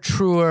far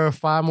truer,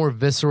 far more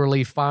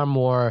viscerally,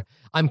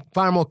 I'm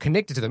far more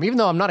connected to them, even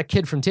though I'm not a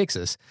kid from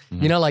Texas.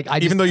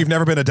 Even though you've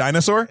never been a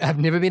dinosaur? I've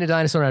never been a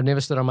dinosaur. I've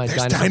never stood on my There's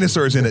dinosaur.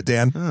 dinosaurs in it,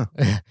 Dan.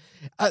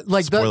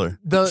 Spoiler.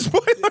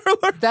 Spoiler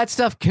alert. That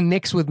stuff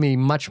connects with me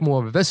much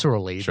more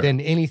viscerally than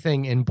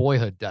anything in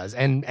Boyhood does.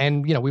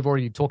 And we've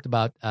already talked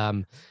about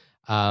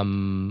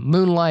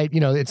Moonlight.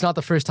 It's not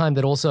the first time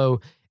that also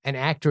an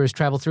actor has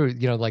traveled through,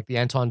 like the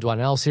Anton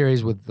Doinel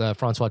series with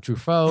Francois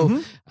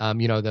Truffaut.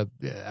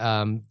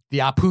 The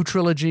Apu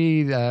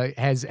trilogy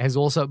has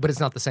also, but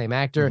it's not the same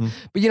actor.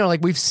 But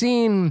like we've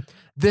seen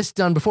this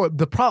done before.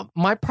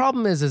 My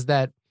problem is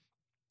that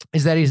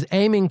he's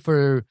aiming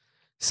for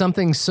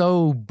something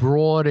so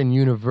broad and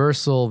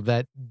universal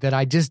that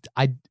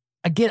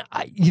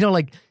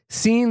like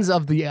scenes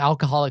of the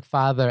alcoholic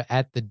father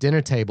at the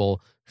dinner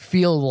table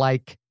feel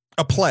like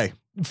a play.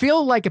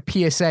 Feel like a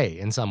PSA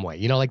in some way,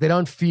 like they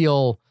don't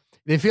feel,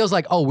 it feels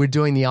like, oh, we're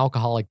doing the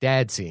alcoholic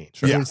dad scene.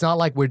 Sure. Yeah. It's not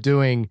like we're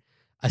doing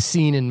a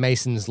scene in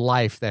Mason's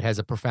life that has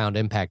a profound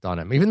impact on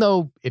him, even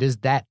though it is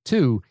that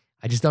too.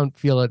 I just don't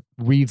feel it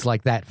reads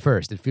like that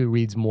first. It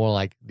reads more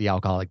like the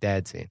alcoholic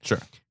dad scene. Sure.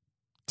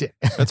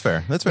 That's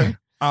fair.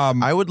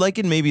 I would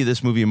liken maybe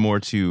this movie more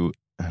to,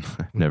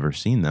 I've never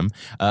seen them,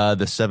 the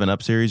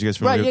 7-Up series. You guys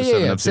familiar with the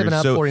 7-Up series?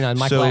 7-Up, 49,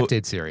 Michael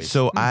Apted series.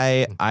 So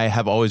I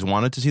have always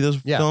wanted to see those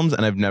films,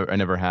 and I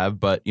never have,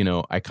 but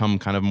I come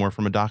kind of more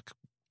from a doc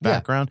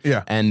background,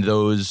 and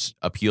those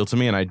appeal to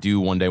me, and I do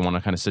one day want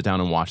to kind of sit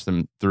down and watch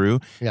them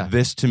through.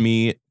 This to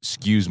me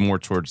skews more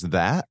towards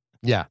that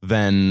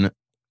than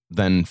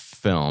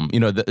film,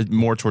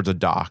 more towards a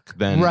doc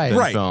than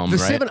film.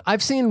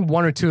 I've seen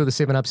 1 or 2 of the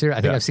 7-Up series.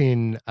 I think I've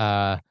seen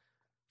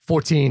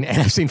 14 and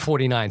I've seen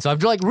 49. So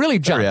I've like really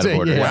jumped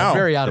in.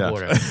 Very out of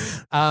order.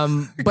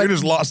 But you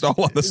just lost all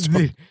on the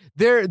story.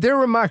 They're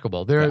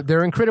remarkable.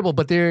 They're incredible.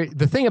 But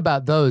the thing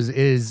about those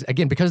is,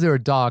 again, because they're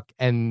a doc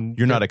and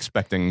you're not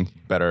expecting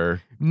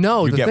better.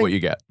 No, you get what you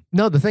get.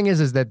 No, the thing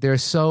is that they're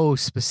so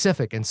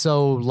specific and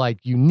so like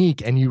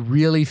unique, and you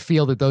really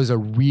feel that those are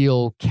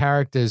real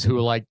characters who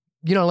are like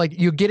like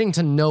you're getting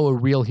to know a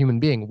real human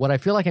being. What I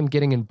feel like I'm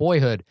getting in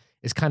Boyhood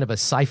is kind of a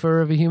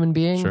cipher of a human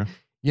being. Sure.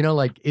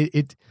 Like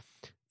it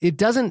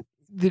doesn't.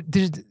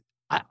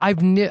 I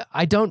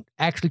don't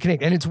actually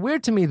connect, and it's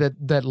weird to me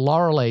that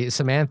Lorelei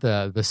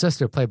Samantha, the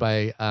sister played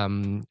by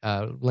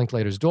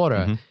Linklater's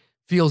daughter,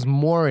 feels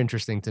more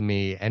interesting to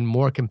me and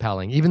more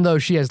compelling, even though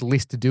she has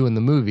least to do in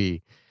the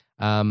movie.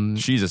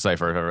 She's a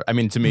cipher. I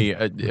mean, to me,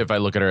 if I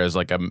look at her as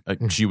like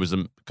she was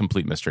a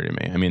complete mystery to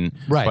me. I mean,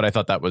 right. But I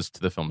thought that was to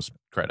the film's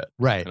credit,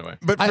 right? In a way.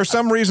 But for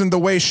some reason, the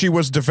way she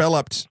was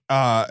developed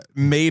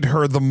made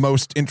her the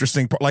most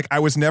interesting. Like I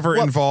was never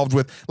involved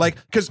with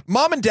because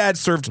mom and dad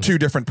served two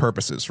different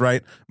purposes,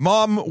 right?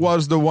 Mom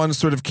was the one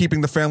sort of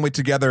keeping the family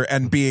together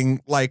and being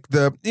like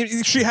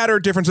she had her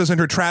differences and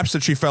her traps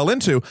that she fell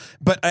into,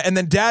 but and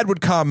then dad would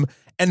come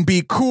and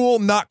be cool,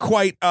 not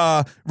quite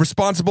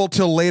responsible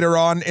till later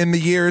on in the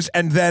years,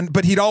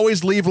 but he'd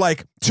always leave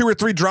like 2 or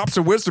 3 drops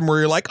of wisdom where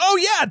you're like, oh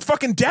yeah,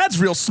 fucking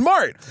dad's real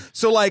smart.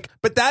 So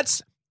but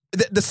that's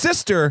the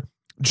sister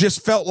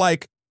just felt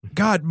like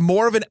God,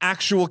 more of an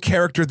actual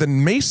character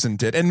than Mason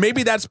did, and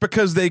maybe that's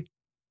because they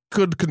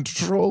could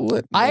control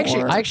it more. I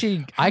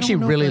actually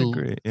really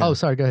agree. Yeah. Oh,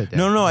 sorry, go ahead, Dan.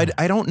 No,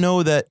 I don't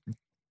know that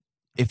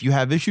if you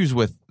have issues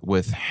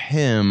with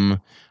him,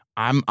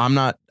 I'm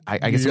not.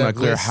 I guess I'm not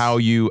clear how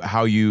you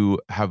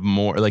have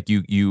more like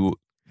you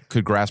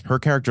could grasp her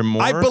character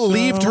more. I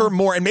believed her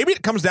more, and maybe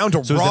it comes down to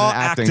raw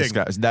acting.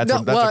 That's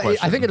a question.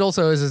 I think it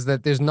also is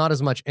that there's not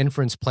as much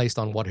inference placed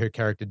on what her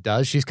character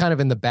does. She's kind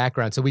of in the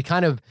background, so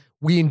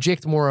we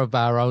inject more of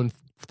our own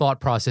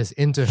thought process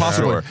into her.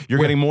 Possibly. You're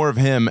getting more of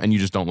him, and you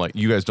guys don't like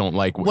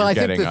what you're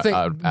getting out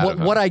of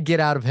him. What I get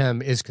out of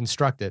him is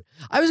constructed.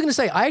 I was going to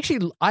say,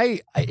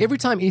 I every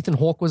time Ethan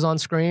Hawke was on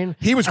screen,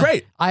 he was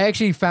great. I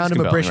actually found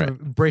him a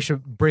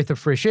breath of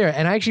fresh air,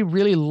 and I actually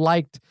really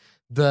liked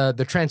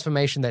the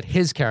transformation that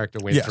his character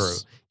went through.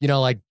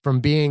 Like from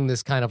being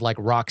this kind of like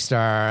rock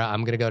star,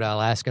 I'm going to go to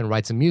Alaska and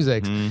write some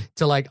music,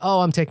 to like,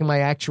 oh, I'm taking my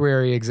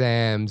actuary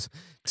exams,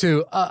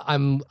 to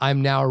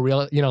I'm now a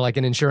real, like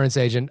an insurance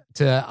agent,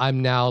 to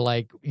I'm now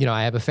like,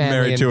 I have a family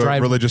married to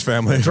a religious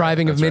family,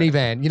 driving a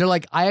minivan.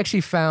 Like I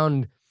actually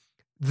found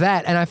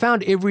that, and I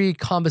found every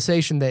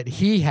conversation that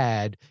he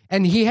had,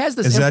 and he has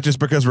this. Is that just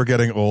because we're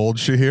getting old,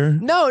 Shahir?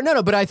 No,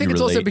 but I think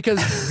it's also because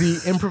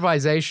the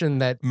improvisation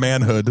that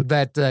manhood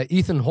that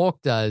Ethan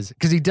Hawke does,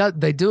 because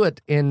they do it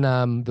in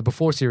the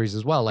Before series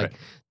as well. Like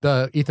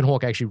the Ethan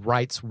Hawke actually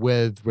writes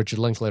with Richard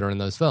Linklater in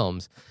those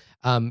films.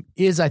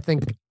 Is I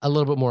think a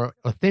little bit more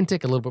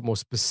authentic, a little bit more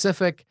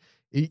specific.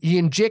 He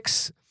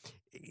injects,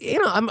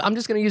 I'm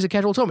just going to use a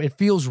casual term. It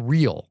feels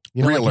real.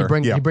 Realer,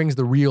 like he brings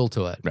the real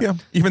to it. Yeah,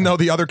 even though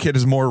the other kid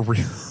is more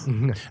real.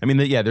 I mean,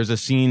 there's a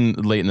scene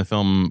late in the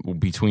film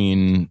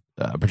between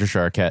Patricia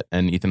Arquette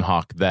and Ethan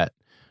Hawke that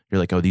you're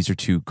like, oh, these are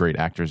two great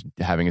actors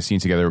having a scene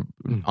together,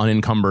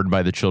 unencumbered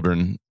by the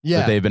children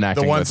that they've been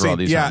acting with for all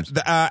these times.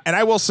 And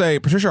I will say,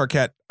 Patricia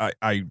Arquette,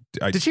 I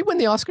did she win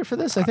the Oscar for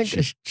this? I think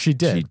she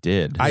did. She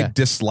did. I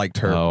disliked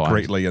her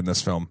greatly in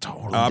this film.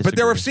 Totally but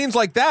there were scenes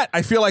like that,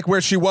 I feel like,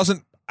 where she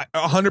wasn't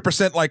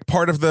 100% like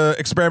part of the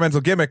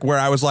experimental gimmick, where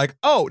I was like,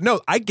 oh, no,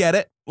 I get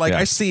it. Like,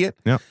 I see it.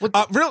 Yeah.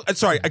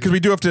 Sorry, because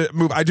we do have to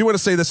move. I do want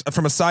to say this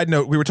from a side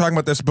note. We were talking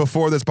about this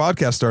before this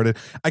podcast started.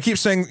 I keep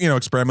saying,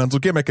 experimental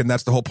gimmick, and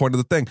that's the whole point of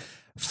the thing.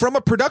 From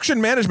a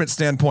production management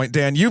standpoint,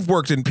 Dan, you've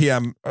worked in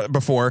PM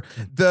before.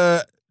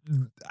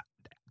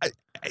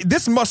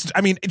 This must,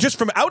 just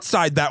from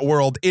outside that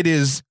world, it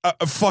is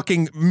a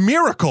fucking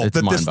miracle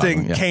that this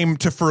thing came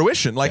to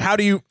fruition. Like, how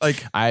do you,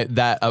 like...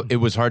 it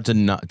was hard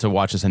to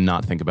watch this and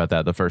not think about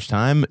that the first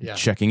time. Yeah.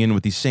 Checking in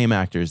with these same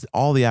actors,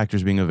 all the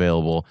actors being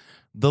available,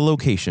 the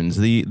locations,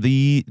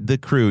 the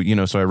crew,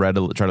 so I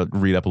try to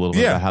read up a little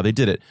bit about how they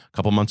did it. A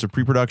couple months of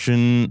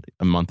pre-production,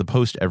 a month of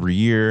post every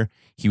year.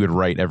 He would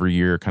write every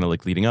year, kind of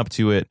like leading up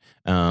to it.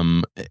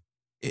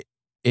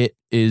 It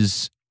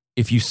is...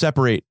 If you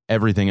separate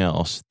everything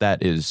else,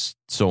 that is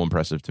so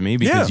impressive to me,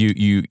 because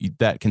you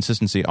that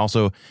consistency.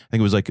 Also, I think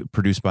it was like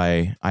produced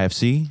by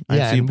IFC.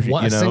 A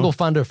single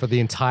funder for the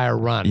entire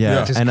run.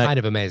 Yeah, which is kind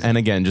of amazing. And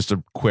again, just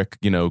a quick,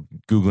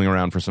 Googling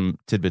around for some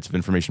tidbits of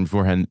information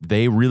beforehand.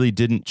 They really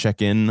didn't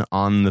check in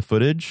on the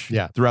footage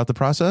throughout the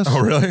process.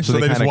 Oh, really? So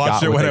they just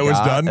watched it when it was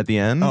done at the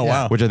end. Oh,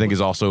 wow. Which I think is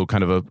also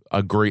kind of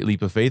a great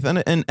leap of faith.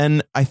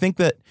 And I think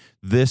that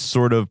this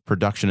sort of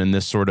production and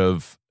this sort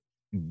of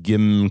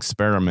Gim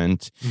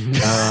experiment.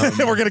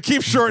 We're going to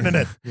keep shortening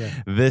it.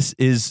 This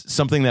is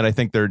something that I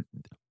think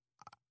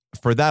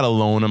for that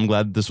alone, I'm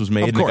glad this was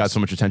made and it got so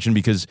much attention,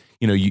 because,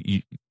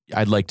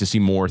 I'd like to see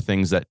more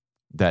things that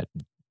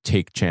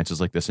take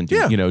chances like this and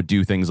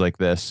do things like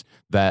this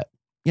that,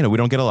 we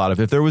don't get a lot of.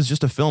 If there was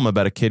just a film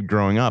about a kid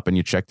growing up and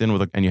you checked in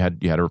with and you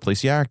had to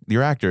replace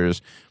your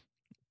actors,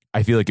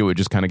 I feel like it would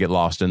just kind of get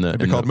lost in the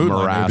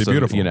morass. It'd be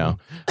beautiful.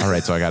 All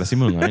right, so I got to see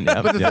Moonlight.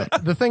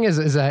 But the thing is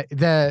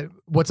that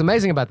what's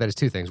amazing about that is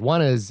two things.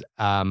 One is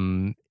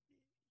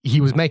he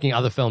was making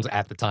other films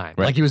at the time.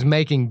 Right. Like he was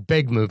making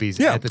big movies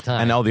at the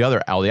time. And all the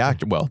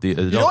actors, well, the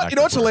adult You know actors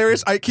what's were.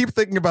 hilarious? I keep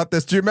thinking about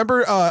this. Do you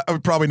remember?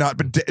 Probably not,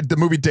 but the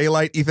movie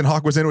Daylight, Ethan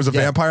Hawke was in. It was a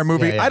vampire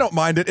movie. Yeah, yeah. I don't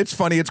mind it. It's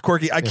funny. It's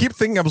quirky. I keep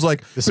thinking, I was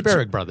like, the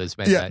Spirit brothers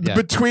made that. Yeah.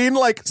 between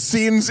like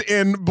scenes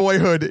in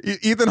Boyhood,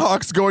 Ethan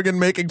Hawke's going and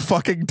making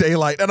fucking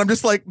Daylight, and I'm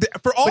just like,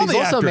 for all But he's the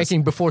also actors,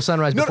 making Before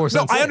Sunrise, Before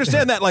Sunset. I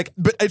understand that. Like,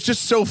 but it's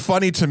just so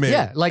funny to me.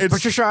 Yeah, like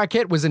Patricia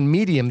Arquette was in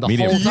Medium the whole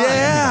time.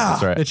 Yeah.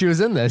 That's right. That she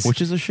was in this.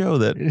 Which is a show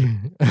that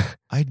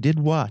I did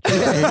watch.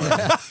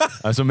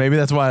 So maybe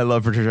that's why I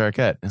love Patricia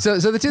Arquette. So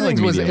the two I like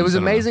things was, Medium, it was so I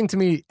don't know. amazing to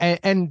me.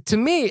 And to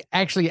me,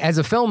 actually, as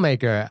a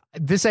filmmaker,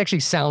 this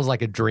actually sounds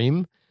like a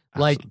dream.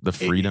 Like The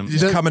freedom.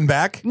 Just coming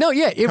back. No,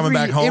 yeah, Coming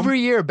back home?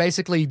 every year,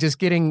 basically just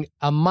getting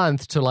a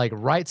month to like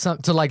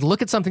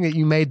look at something that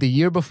you made the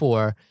year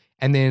before,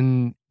 and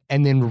then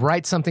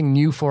write something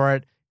new for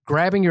it.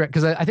 Grabbing your,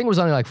 because I think it was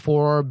only like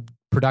 4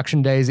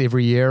 production days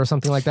every year or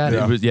something like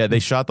that. They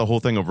shot the whole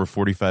thing over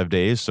 45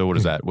 days. So what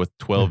is that? With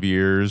 12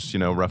 years,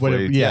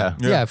 roughly.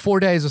 Yeah, 4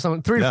 days or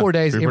something, 3 to 4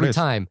 days 3 or 4 every days.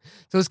 time.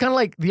 So it's kind of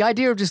like the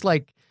idea of just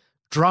like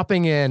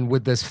dropping in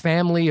with this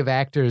family of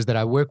actors that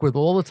I work with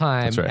all the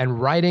time. That's right.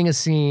 And writing a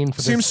scene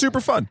for Seems this. super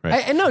fun.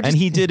 Right. And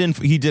he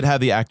did have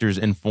the actors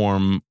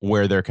inform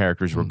where their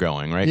characters were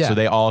going, right? Yeah. So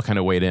they all kind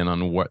of weighed in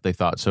on what they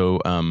thought. So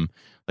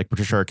like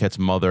Patricia Arquette's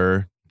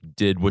mother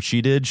did what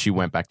she did. She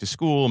went back to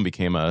school and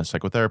became a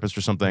psychotherapist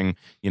or something.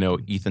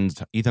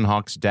 Ethan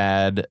Hawke's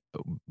dad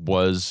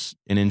was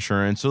in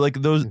insurance. So like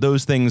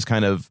those things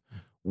kind of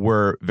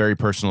were very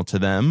personal to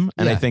them.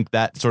 And I Yeah. think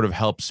that sort of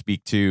helps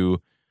speak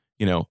to,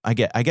 I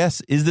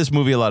guess, is this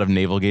movie a lot of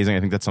navel gazing? I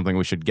think that's something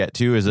we should get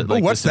to. Is it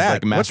like, what's this is,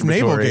 that? like What's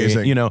navel masturbatory,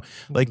 gazing?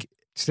 like,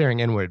 staring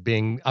inward,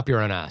 being up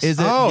your own ass. is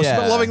it,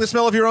 Loving the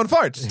smell of your own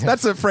farts.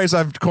 That's a phrase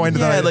I've coined.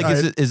 yeah, that like, I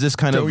is this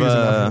kind don't of use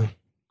enough.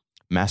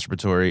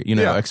 masturbatory,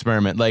 Yeah.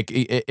 experiment? Like,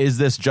 is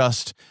this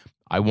just,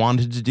 I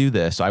wanted to do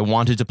this. I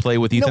wanted to play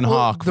with Ethan well,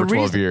 Hawke the for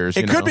 12 reason- years.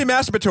 It could be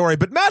masturbatory,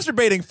 but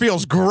masturbating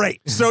feels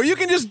great. So you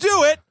can just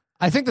do it.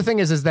 I think the thing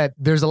is that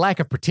there's a lack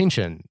of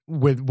pretension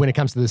when it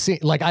comes to the scene.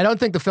 Like, I don't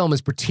think the film is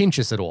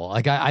pretentious at all.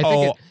 Like, I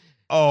think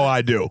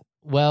I do.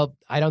 well,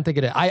 I don't think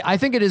it is. I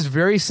think it is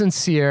very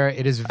sincere.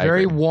 It is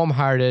very agree.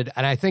 warm-hearted,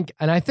 and I think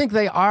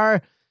they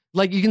are,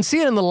 like, you can see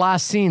it in the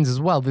last scenes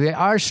as well. They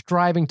are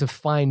striving to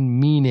find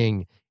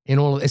meaning in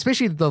all,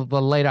 especially the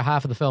later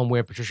half of the film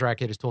where Patricia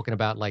Arquette is talking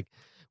about like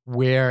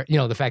where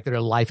the fact that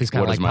her life is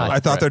kind of What like is my part- life? I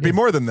thought there'd be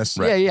more than this.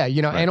 Yeah,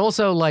 and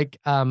also like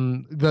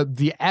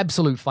the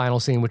absolute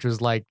final scene, which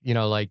was like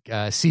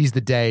seize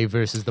the day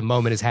versus the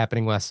moment is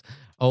happening with us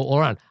all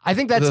around. I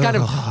think that's kind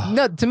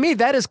of to me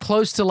that is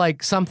close to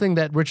like something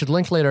that Richard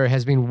Linklater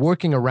has been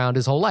working around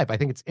his whole life. I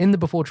think it's in the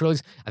Before trilogy.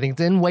 I think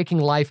it's in Waking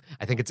Life.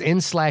 I think it's in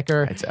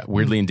Slacker. It's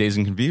weirdly in Dazed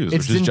and Confused,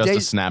 It's which is in just a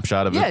Dazed-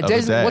 snapshot of, Yeah, of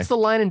Dazed, the day. what's the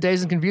line in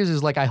Dazed and Confused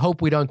is like, I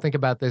hope we don't think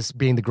about this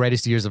being the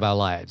greatest years of our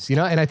lives, and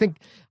I think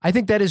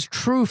that is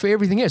true for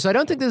everything here. So I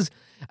don't think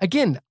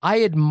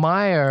I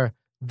admire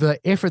the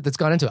effort that's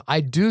gone into it.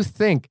 I do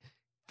think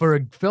for a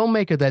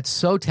filmmaker that's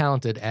so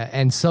talented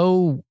and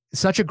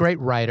such a great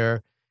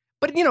writer,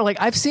 but like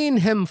I've seen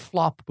him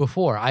flop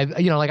before. I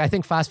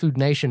think Fast Food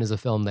Nation is a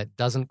film that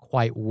doesn't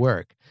quite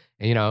work.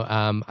 And,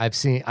 I've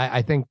seen,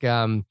 I think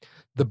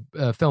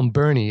the film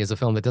Bernie is a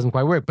film that doesn't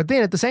quite work. But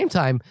then at the same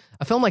time,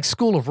 a film like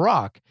School of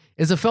Rock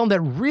is a film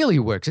that really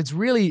works. It's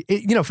really,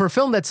 for a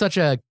film that's such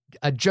a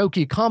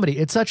jokey comedy,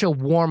 it's such a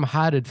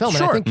warm-hearted film.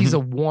 And I Sure. think he's a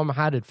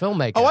warm-hearted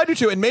filmmaker. Oh, I do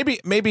too. And maybe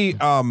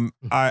I'm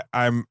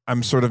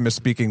sort of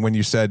misspeaking when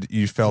you said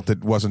you felt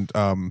it wasn't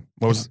what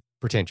was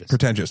pretentious.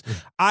 pretentious.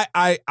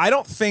 I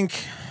don't think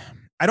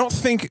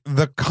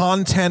the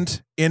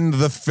content in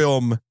the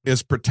film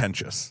is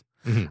pretentious.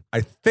 Mhm.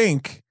 I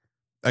think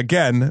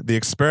again, the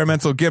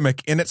experimental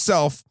gimmick in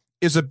itself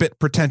is a bit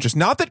pretentious.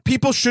 Not that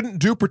people shouldn't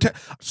do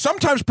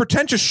sometimes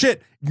pretentious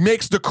shit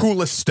makes the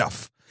coolest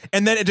stuff.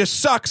 And then it just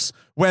sucks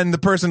when the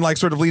person like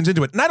sort of leans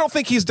into it. And I don't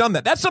think he's done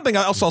that. That's something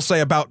else I'll say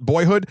about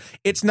Boyhood.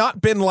 It's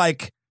not been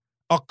like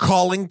a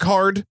calling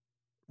card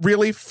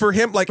really for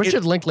him. Like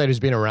Richard Linklater's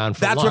been around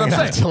for that's long what I'm enough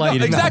saying. to, like,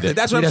 No, exactly.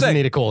 That's what he I'm doesn't saying.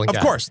 need a calling Of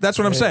guy. course. That's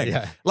what I'm saying.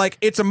 Yeah. Like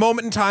it's a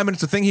moment in time and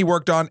it's a thing he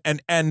worked on.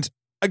 And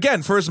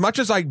again, for as much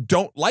as I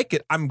don't like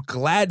it, I'm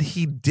glad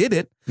he did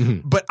it.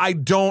 Mhm. But I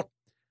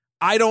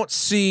don't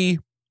see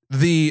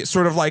the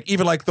sort of like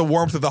even like the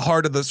warmth of the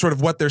heart of the sort of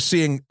what they're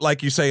seeing,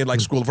 like you say in like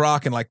School of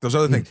Rock and like those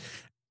other things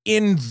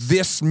in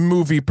this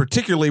movie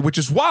particularly, which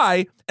is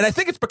why, and I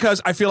think it's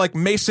because I feel like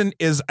Mason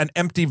is an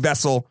empty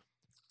vessel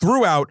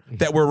throughout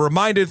that we're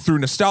reminded through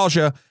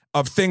nostalgia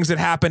of things that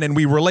happen and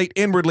we relate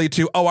inwardly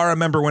to, oh, I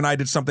remember when I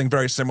did something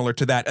very similar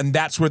to that. And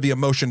that's where the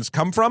emotions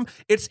come from.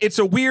 It's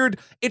a weird,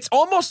 it's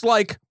almost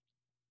like,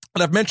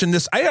 and I've mentioned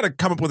this, I had to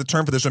come up with a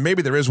term for this, or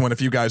maybe there is one if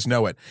you guys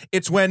know it.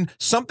 It's when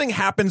something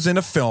happens in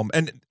a film,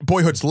 and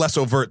Boyhood's less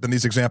overt than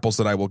these examples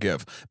that I will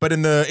give. But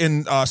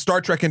in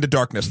Star Trek Into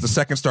Darkness, the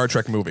second Star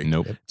Trek movie,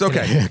 Nope. it's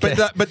okay. But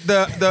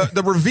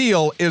the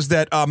reveal is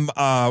that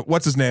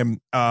what's his name?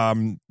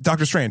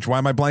 Doctor Strange. Why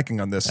am I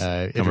blanking on this?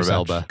 Idris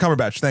Elba.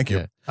 Cumberbatch, thank you.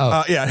 Yeah.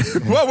 Yeah.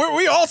 Well,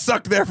 we all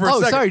sucked there for a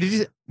second. Sorry. Did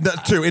you?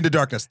 Two, Into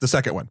Darkness, the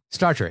second one.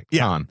 Star Trek.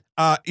 Yeah. Khan.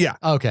 Yeah.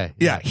 Okay.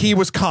 Yeah, he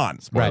was Khan.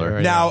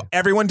 Right. Now,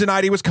 everyone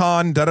denied he was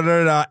Khan,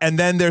 and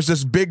then there's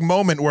this big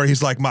moment where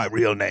he's like, my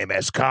real name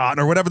is Khan,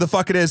 or whatever the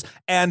fuck it is,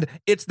 and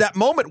it's that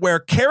moment where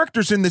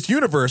characters in this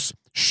universe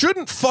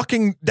shouldn't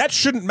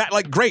matter.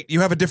 Like, great, you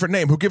have a different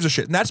name, who gives a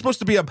shit? And that's supposed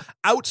to be a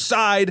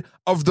outside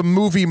of the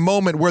movie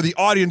moment where the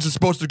audience is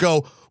supposed to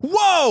go,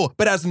 whoa,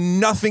 but has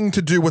nothing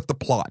to do with the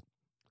plot.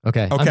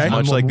 Okay.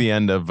 Much like the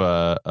end of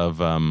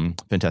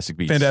Fantastic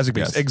Beasts. Fantastic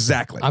Beasts,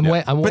 exactly. I'm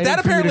waiting but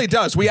that for you apparently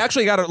does. We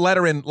actually got a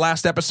letter in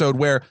last episode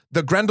where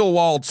the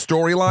Grindelwald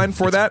storyline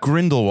for that.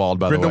 Grindelwald,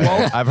 by the way.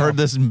 I've heard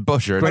this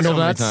butchered so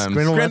many times.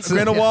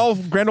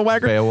 Grindelwald.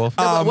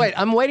 Beowulf. Wait,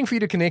 I'm waiting for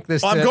you to connect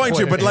this. I'm going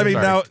to, but let me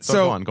now.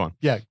 Go on.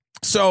 Yeah.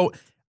 So,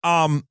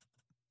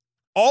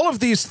 all of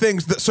these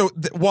things.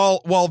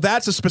 While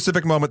that's a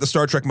specific moment, the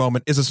Star Trek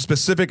moment is a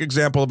specific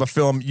example of a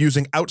film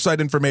using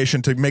outside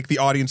information to make the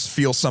audience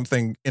feel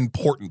something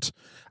important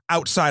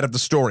outside of the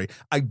story.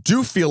 I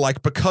do feel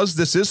like because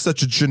this is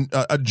such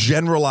a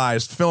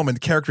generalized film and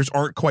characters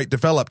aren't quite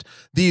developed,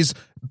 these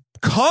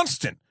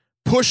constant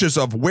pushes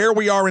of where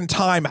we are in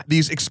time,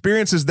 these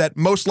experiences that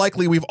most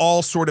likely we've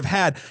all sort of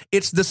had,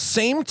 it's the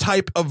same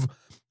type of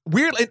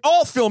weird, and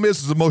all film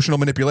is emotional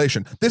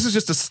manipulation. This is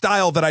just a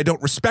style that I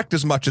don't respect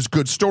as much as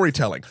good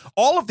storytelling.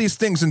 All of these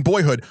things in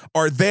Boyhood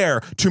are there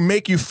to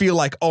make you feel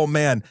like, oh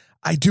man,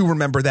 I do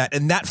remember that,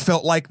 and that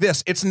felt like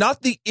this. It's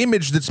not the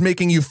image that's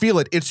making you feel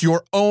it. It's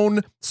your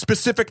own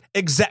specific,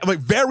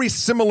 very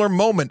similar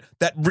moment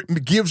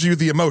that gives you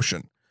the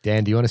emotion.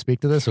 Dan, do you want to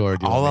speak to this, or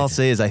all I'll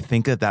say is I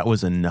think that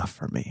was enough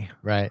for me.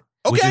 Right.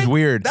 Okay, which is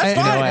weird. That's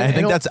fine.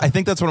 I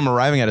think that's what I'm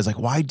arriving at. Is like,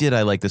 why did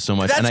I like this so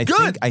much? That's and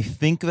good. I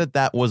think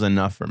that was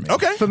enough for me.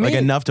 Okay, for me,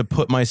 enough to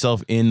put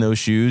myself in those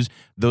shoes.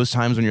 Those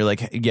times when you're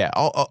like, yeah,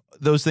 all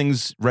those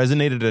things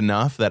resonated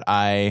enough that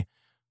I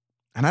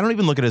don't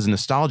even look at it as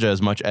nostalgia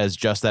as much as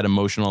just that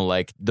emotional,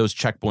 like those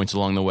checkpoints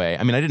along the way.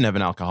 I mean, I didn't have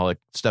an alcoholic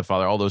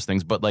stepfather, all those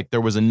things, but like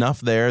there was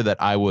enough there that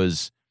I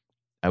was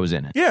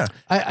in it. Yeah.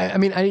 I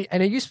mean,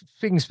 are you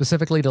speaking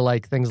specifically to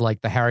like things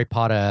like the Harry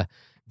Potter,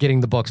 getting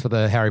the books for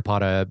the Harry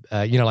Potter,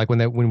 like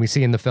when we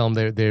see in the film,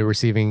 they're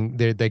receiving,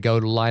 they go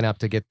to line up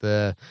to get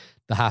the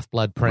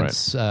Half-Blood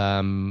Prince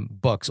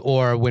books,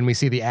 or when we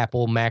see the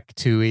Apple Mac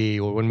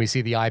IIe, or when we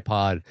see the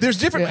iPod. There's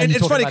different, and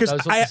it's funny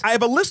because I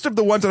have a list of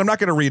the ones, and I'm not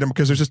going to read them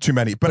because there's just too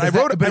many. But is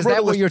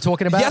that what you're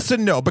talking about? Yes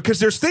and no,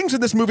 because there's things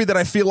in this movie that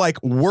I feel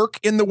like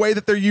work in the way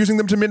that they're using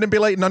them to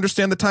manipulate and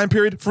understand the time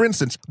period. For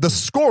instance, the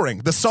scoring,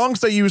 the songs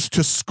they use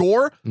to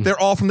score, they're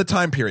all from the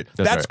time period.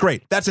 That's right.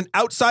 Great. That's an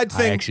outside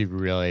thing. I actually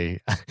really,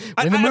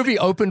 when the movie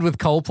opened with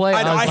Coldplay,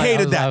 I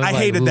hated that. I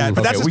hated that.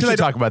 But that's just we should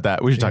talk about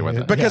that. We should talk about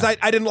that because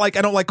I don't like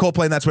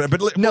Coldplay, and that's what.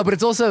 But no, but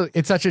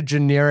it's such a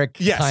generic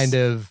kind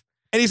of.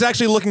 And he's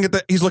actually looking at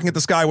the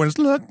sky when it's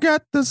look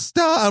at the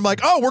star. I'm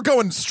like, oh, we're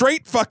going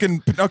straight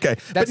fucking okay.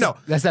 But no,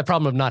 that's that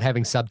problem of not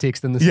having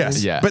subtext in the yes,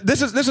 scene. Yeah. But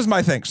this is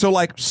my thing. So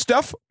like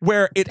stuff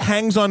where it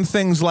hangs on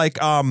things like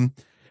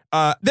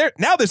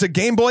there's a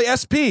Game Boy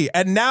SP,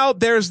 and now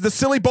there's the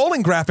silly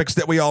bowling graphics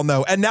that we all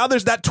know, and now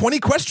there's that 20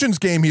 questions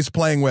game he's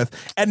playing with,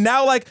 and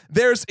now like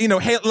there's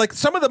like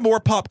some of the more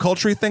pop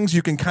culture things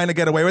you can kind of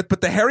get away with,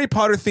 but the Harry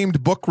Potter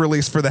themed book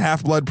release for the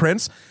Half-Blood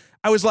Prince,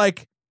 I was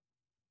like,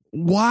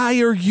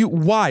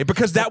 why?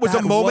 Because that was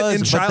a moment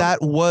in childhood.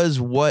 But that was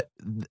what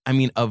I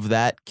mean of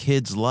that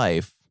kid's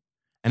life.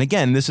 And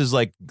again, this is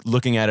like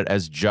looking at it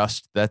as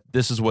just that.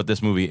 This is what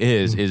this movie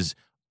is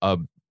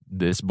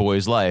this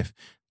boy's life.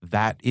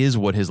 That is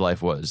what his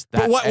life was.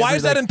 But why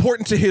is that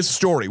important to his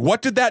story?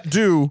 What did that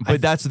do?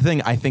 But that's the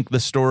thing. I think the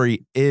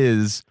story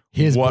is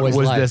what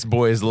was this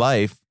boy's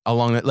life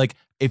along that. Like,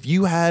 if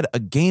you had a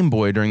Game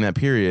Boy during that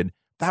period,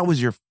 that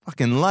was your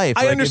fucking life.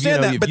 I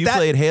understand that, if but you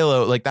played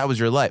Halo, like that was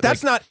your life.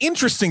 That's not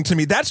interesting to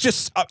me. That's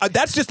just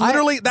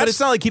literally. But it's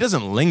not like he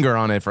doesn't linger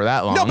on it for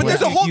that long. No, but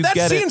there's a whole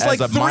that scene's like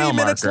 3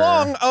 minutes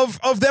long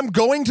of them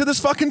going to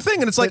this fucking thing,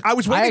 and it's like I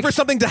was waiting for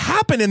something to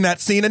happen in that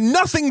scene, and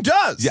nothing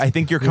does. Yeah, I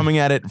think you're coming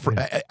at it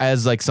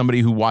as like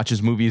somebody who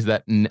watches movies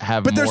that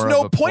have. But there's more no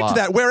of a point plot.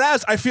 to that.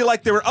 Whereas I feel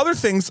like there were other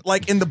things,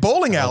 like in the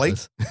bowling alley.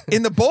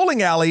 In the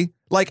bowling alley.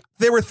 Like,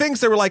 there were things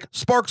that were like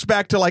sparks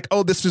back to like,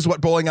 oh, this is what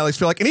bowling alleys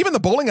feel like. And even the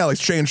bowling alleys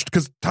changed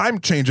because time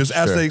changes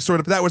as they sort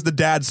of, that was the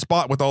dad's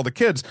spot with all the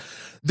kids.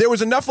 There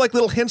was enough like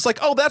little hints like,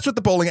 oh, that's what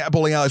the bowling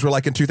alleys were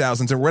like in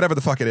 2000s or whatever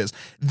the fuck it is.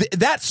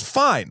 That's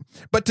fine.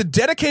 But to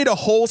dedicate a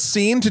whole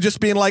scene to just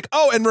being like,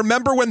 oh, and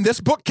remember when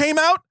this book came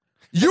out?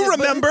 You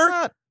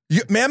remember?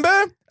 You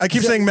member? I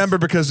keep saying member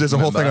because there's a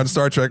whole thing on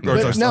Star Trek. Or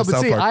but, no, but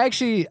South see,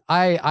 Park.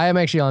 I am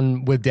actually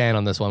on with Dan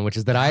on this one, which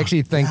is that I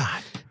actually think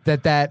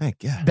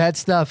that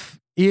stuff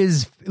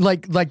is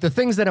like the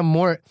things that are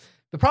more.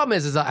 The problem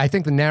is I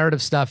think the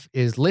narrative stuff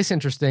is less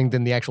interesting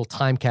than the actual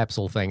time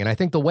capsule thing, and I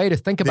think the way to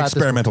think about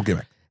experimental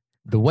gimmick.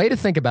 The way to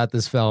think about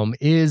this film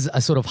is a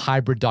sort of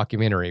hybrid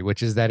documentary,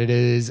 which is that it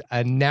is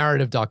a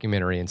narrative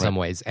documentary in some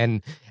ways,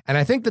 and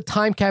I think the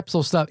time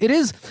capsule stuff. It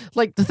is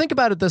like to think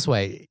about it this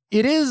way.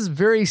 It is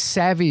very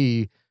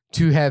savvy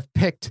to have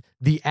picked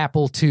the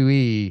Apple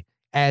IIe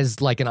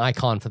as like an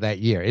icon for that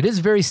year. It is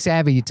very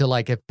savvy to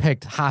like have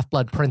picked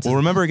Half-Blood Prince. Well,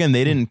 remember again,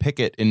 they didn't pick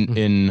it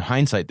in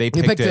hindsight. They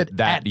picked it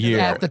that year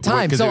at the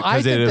time.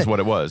 Because it is what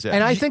it was. Yeah.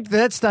 And I think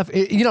that stuff,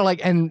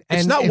 and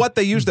it's not what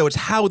they used though; it's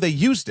how they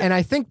used it. And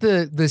I think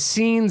the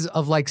scenes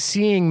of like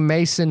seeing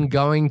Mason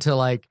going to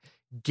like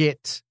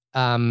pick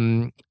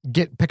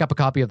up a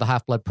copy of the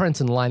Half-Blood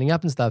Prince and lining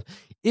up and stuff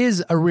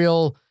is a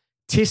real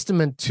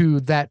testament to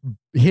that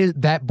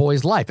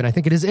boy's life. And I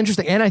think it is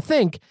interesting. And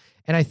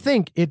I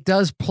think it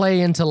does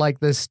play into like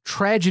this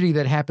tragedy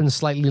that happens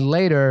slightly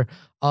later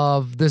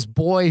of this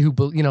boy who,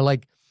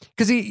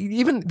 because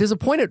there's a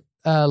point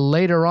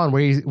later on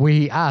where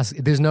he asks,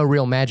 "There's no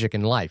real magic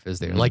in life, is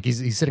there?" Mm-hmm. Like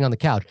he's sitting on the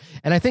couch,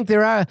 and I think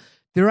there are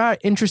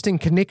interesting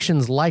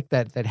connections like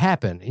that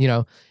happen,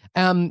 and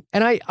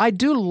I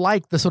do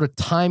like the sort of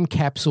time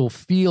capsule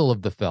feel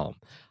of the film.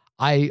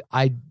 My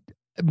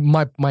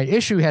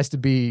issue has to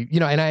be,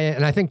 and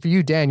I think for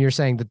you, Dan, you're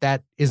saying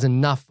that is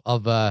enough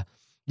of a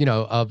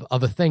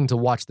of a thing to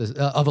watch this,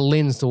 of a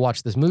lens to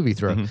watch this movie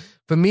through. Mm-hmm.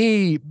 For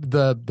me,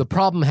 the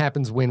problem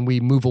happens when we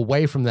move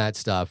away from that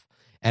stuff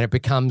and it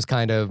becomes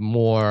kind of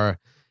more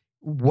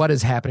what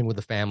is happening with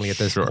the family at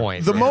this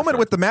point. The moment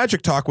with the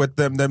magic talk with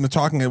them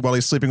talking while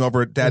he's sleeping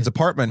over at Dad's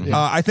apartment,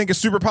 I think is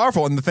super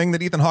powerful. And the thing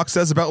that Ethan Hawke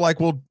says about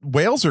like, well,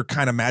 whales are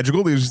kind of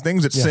magical. These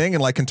things that sing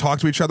and like can talk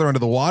to each other under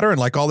the water and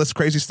like all this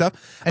crazy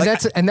stuff. And like,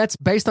 that's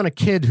based on a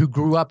kid who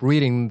grew up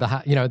reading the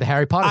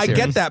Harry Potter series.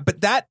 I get that,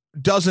 but that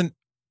doesn't.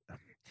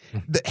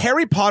 The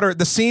Harry Potter,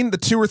 the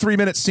 2 or 3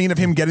 minute scene of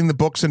him getting the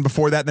books and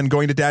before that, then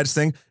going to Dad's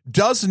thing,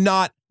 does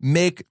not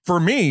make for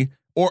me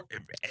or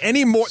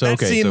any more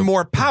scene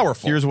more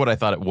powerful. Here's what I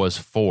thought it was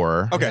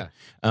for. Okay.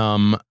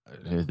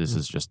 This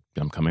is just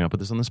I'm coming up with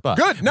this on the spot.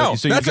 Good. No,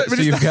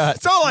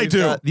 that's all I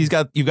do.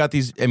 You've got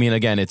these. I mean,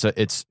 again,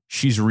 it's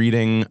she's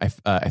reading.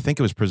 I think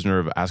it was Prisoner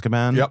of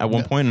Azkaban at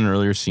one point in an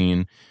earlier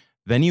scene.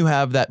 Then you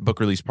have that book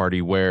release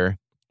party where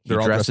he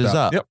dresses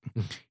up. Yep.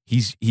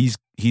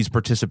 He's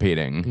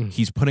participating. Mm.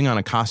 He's putting on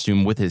a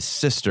costume with his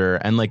sister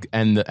and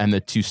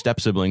the two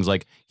step siblings.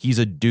 Like he's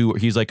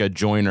like a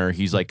joiner.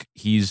 He's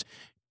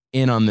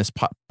in on this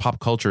pop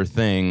culture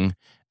thing.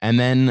 And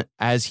then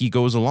as he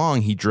goes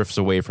along, he drifts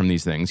away from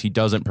these things. He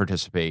doesn't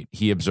participate.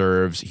 He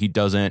observes. He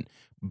doesn't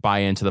buy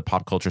into the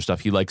pop culture stuff.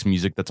 He likes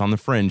music that's on the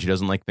fringe. He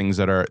doesn't like things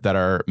that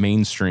are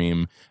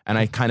mainstream. And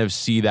I kind of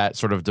see that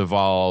sort of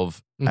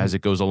devolve as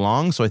it goes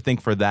along. So I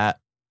think for that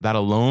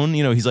alone,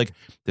 he's like,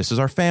 this is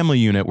our family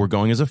unit. We're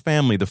going as a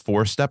family, the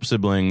 4 step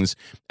siblings.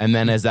 And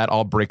then as that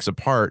all breaks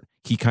apart,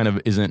 he kind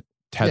of isn't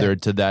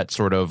tethered to that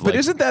sort of but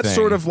isn't that thing.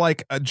 Sort of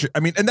like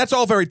and that's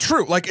all very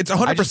true. Like it's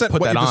 100%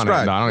 what you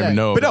described. I don't even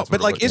know.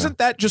 But like, isn't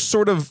that just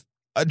sort of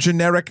a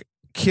generic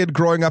kid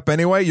growing up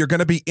anyway? You're going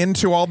to be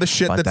into all the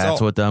shit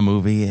that's what the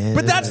movie is.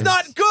 But that's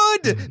not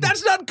good.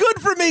 That's not good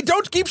for me.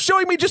 Don't keep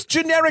showing me just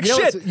generic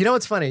shit.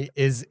 What's funny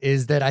is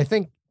that I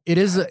think it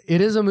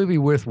is a movie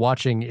worth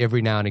watching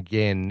every now and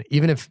again,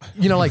 even if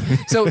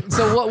so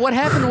what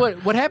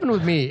happened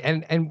with me,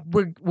 and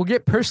we'll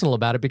get personal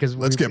about it because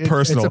let's get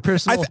personal. It's a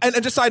personal.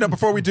 And just side note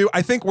before we do,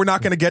 I think we're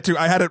not going to get to.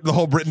 I had the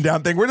whole written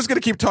down thing. We're just going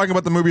to keep talking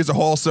about the movie as a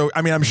whole. So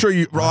I mean, I'm sure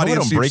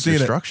audience don't break you've seen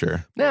the it.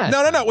 Structure. Nah,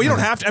 no. Well, you don't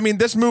have to. I mean,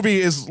 this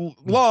movie is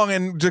long,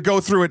 and to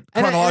go through it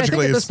chronologically. And I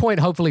think at this point,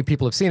 hopefully,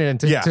 people have seen it, and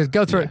to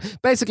go through it,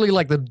 basically,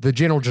 like the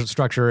general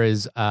structure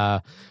is.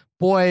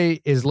 Boy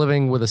is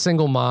living with a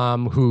single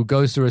mom who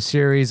goes through a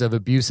series of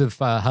abusive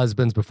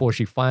husbands before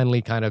she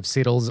finally kind of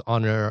settles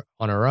on her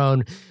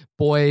own.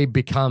 Boy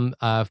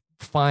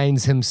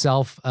finds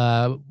himself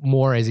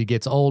more as he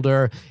gets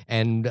older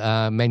and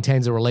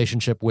maintains a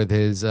relationship with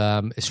his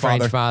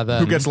estranged father.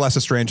 Who gets less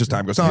estranged as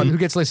time goes on. Who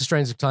gets less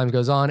estranged as time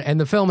goes on.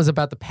 And the film is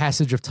about the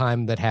passage of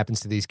time that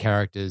happens to these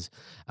characters.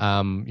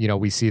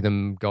 We see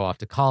them go off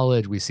to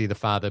college. We see the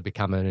father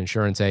become an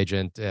insurance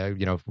agent,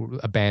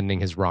 abandoning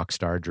his rock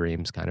star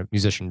dreams, kind of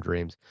musician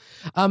dreams.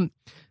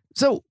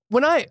 So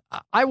when I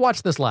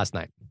watched this last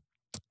night,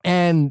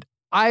 and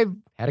I've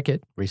had a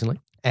kid recently,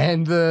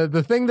 and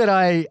the thing that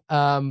I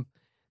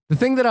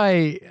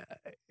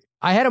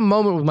had a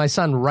moment with my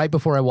son right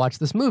before I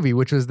watched this movie,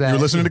 which was that you were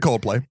listening to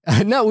Coldplay.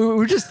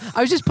 No, I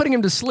was just putting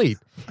him to sleep,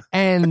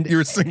 and you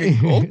were singing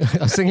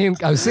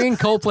Coldplay? I was singing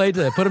Coldplay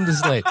to put him to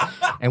sleep,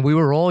 and we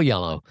were all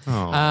yellow.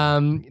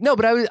 No,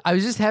 but I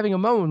was just having a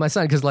moment with my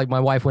son because like my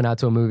wife went out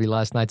to a movie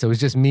last night, so it was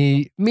just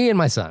me and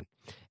my son,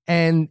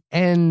 and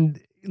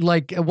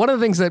like one of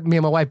the things that me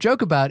and my wife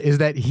joke about is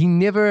that he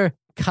never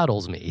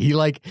cuddles me. He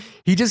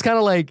just kind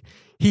of like.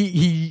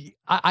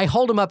 I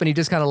hold him up and he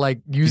just kind of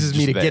like uses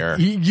me to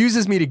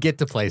get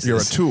to places. You're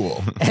a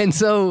tool. And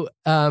so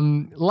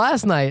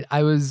last night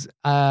I was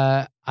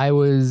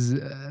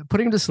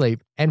putting him to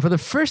sleep, and for the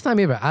first time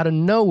ever, out of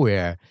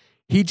nowhere,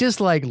 he just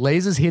like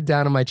lays his head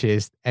down on my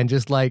chest and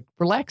just like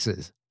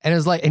relaxes. And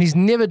it's like, and he's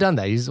never done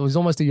that. He's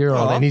almost a year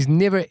old, and he's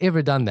never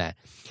ever done that.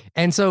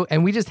 And so,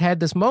 and we just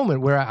had this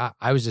moment where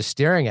I was just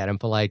staring at him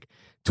for like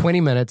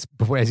 20 minutes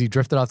before, as he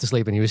drifted off to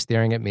sleep, and he was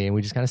staring at me, and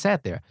we just kind of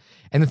sat there.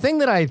 And the thing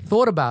that I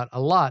thought about a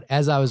lot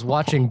as I was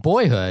watching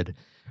Boyhood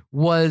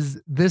was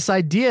this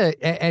idea,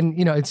 and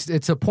you know,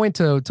 it's a point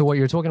to what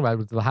you're talking about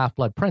with the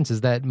Half-Blood Prince,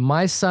 is that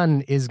my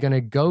son is going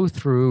to go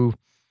through.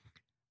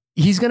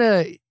 He's going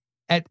to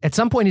at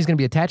some point he's going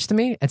to be attached to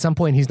me. At some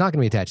point he's not going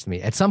to be attached to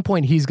me. At some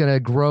point he's going to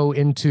grow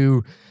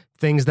into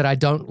things that I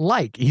don't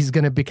like. He's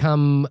going to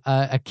become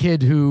a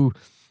kid who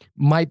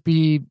might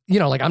be, you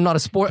know, like I'm not a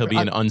sport. He'll be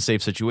in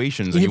unsafe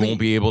situations and you won't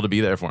be able to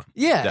be there for him.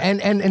 Yeah.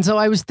 And so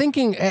I was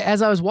thinking,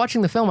 as I was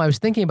watching the film, I was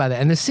thinking about that.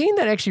 And the scene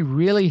that actually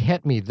really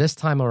hit me this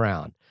time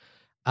around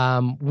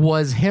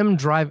was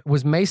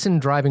Mason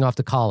driving off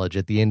to college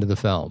at the end of the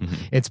film.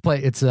 Mm-hmm.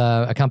 It's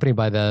accompanied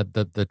by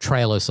the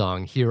trailer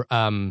song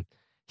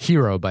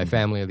Hero by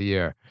Family of the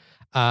Year.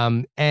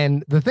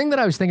 And the thing that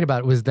I was thinking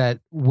about was that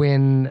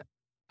when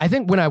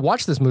I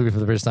watched this movie for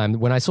the first time,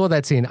 when I saw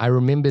that scene, I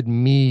remembered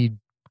me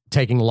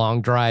taking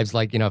long drives,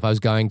 like, you know, if I was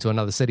going to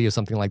another city or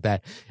something like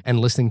that, and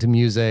listening to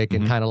music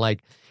and kind of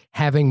like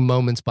having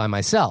moments by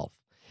myself.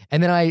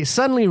 And then I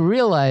suddenly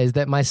realized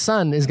that my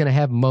son is going to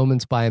have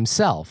moments by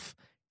himself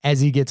as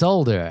he gets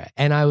older.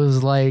 And I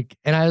was like,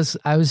 I was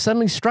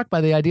suddenly struck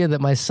by the idea that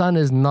my son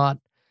is not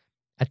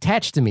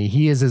attached to me.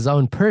 He is his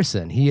own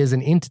person. He is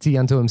an entity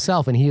unto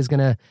himself, and he is going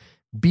to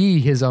be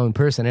his own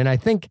person. And I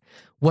think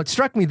what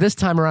struck me this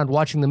time around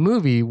watching the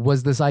movie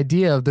was this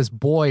idea of this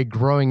boy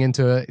growing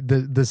into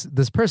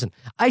this person.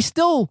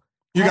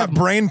 You got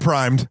brain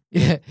primed.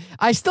 Yeah,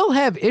 I still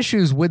have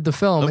issues with the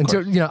film.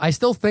 I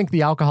still think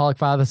the alcoholic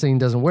father scene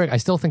doesn't work. I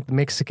still think the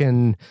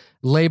Mexican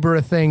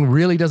laborer thing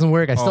really doesn't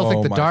work. I still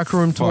think the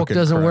darkroom talk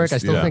doesn't work. I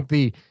still think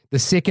the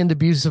second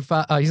abusive,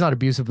 he's not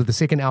abusive, but the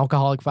second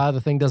alcoholic father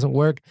thing doesn't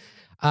work.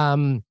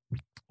 I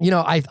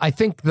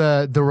think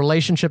the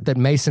relationship that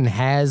Mason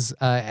has,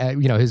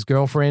 his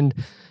girlfriend,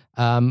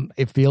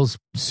 it feels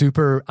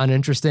super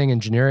uninteresting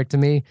and generic to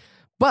me.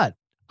 But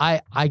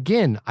I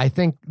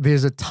think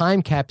there's a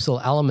time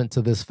capsule element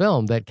to this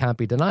film that can't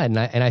be denied.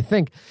 And I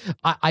think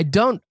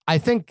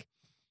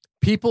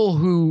people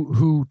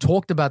who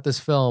talked about this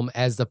film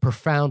as the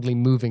profoundly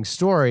moving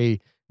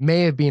story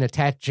may have been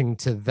attaching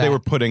to that. They were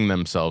putting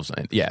themselves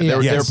in. They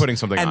were putting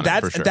something on it,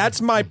 for sure.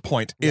 That's my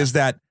point, is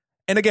that,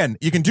 and again,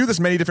 you can do this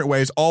many different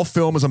ways. All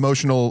film is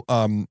emotional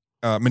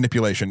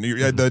manipulation.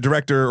 The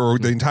director or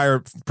the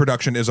entire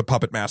production is a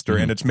puppet master,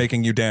 and it's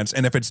making you dance.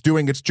 And if it's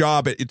doing its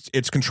job,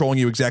 it's controlling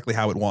you exactly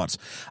how it wants.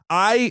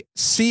 I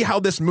see how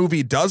this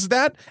movie does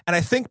that, and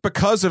I think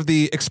because of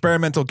the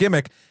experimental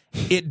gimmick,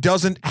 it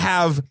doesn't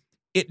have...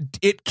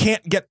 It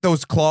can't get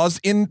those claws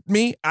in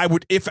me. I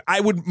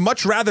would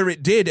much rather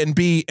it did and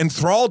be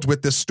enthralled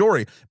with this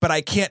story, but I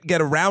can't get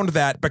around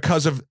that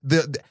because of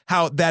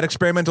how that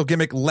experimental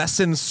gimmick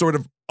lessens sort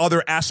of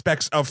other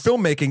aspects of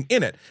filmmaking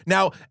in it.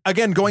 Now,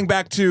 again, going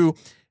back to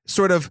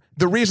sort of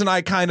the reason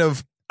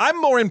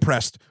I'm more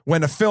impressed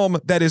when a film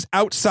that is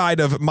outside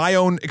of my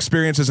own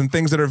experiences and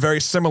things that are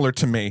very similar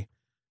to me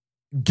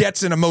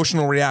gets an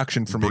emotional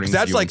reaction from me. Because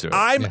that's like,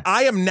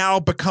 I am now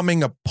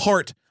becoming a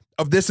part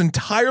of this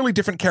entirely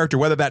different character,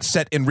 whether that's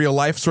set in real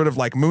life, sort of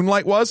like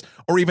Moonlight was,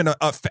 or even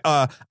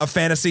a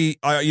fantasy.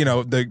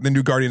 The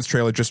new Guardians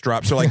trailer just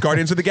dropped, so like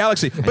Guardians of the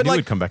Galaxy. But like,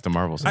 would come back to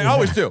Marvel. I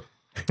always do.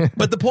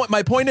 But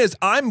my point is,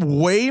 I'm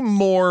way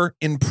more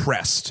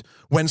impressed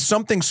when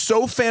something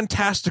so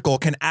fantastical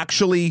can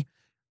actually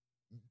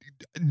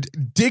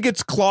dig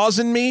its claws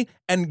in me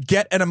and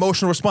get an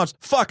emotional response.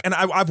 And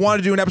I've wanted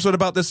to do an episode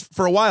about this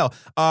for a while.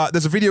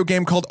 There's a video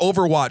game called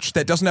Overwatch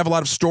that doesn't have a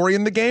lot of story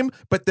in the game,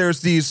 but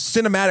there's these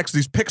cinematics,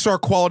 these Pixar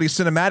quality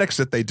cinematics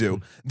that they do,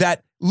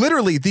 that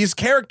literally these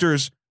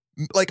characters,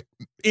 like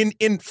in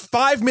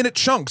 5-minute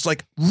chunks,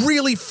 like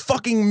really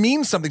fucking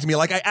mean something to me.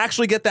 Like I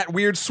actually get that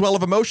weird swell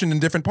of emotion in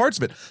different parts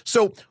of it.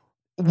 So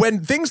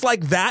when things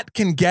like that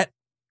can get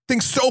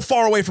things so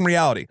far away from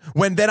reality,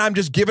 when then I'm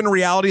just given a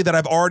reality that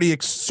I've already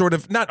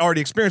not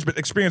already experienced, but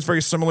experienced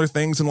very similar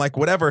things and like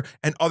whatever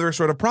and other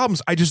sort of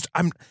problems,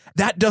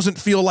 that doesn't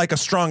feel like a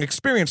strong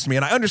experience to me.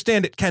 And I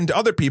understand it can to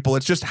other people.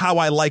 It's just how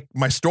I like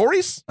my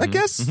stories, I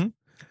guess. Mm-hmm.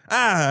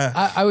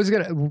 I was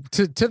going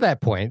to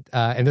that point,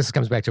 and this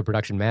comes back to a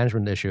production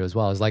management issue as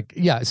well. Is like,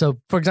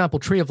 so for example,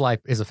 Tree of Life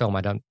is a film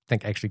I don't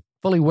think actually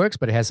fully works,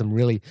 but it has some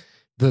really,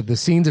 the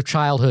scenes of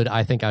childhood,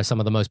 I think, are some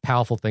of the most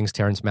powerful things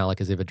Terrence Malick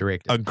has ever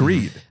directed.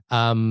 Agreed.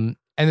 And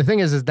the thing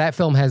is that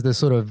film has this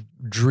sort of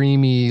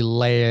dreamy,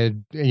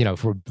 layered,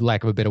 for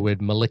lack of a better word,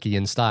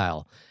 Malickian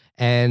style.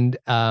 And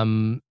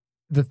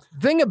the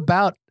thing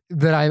about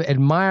that I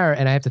admire,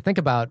 and I have to think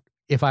about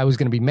if I was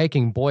going to be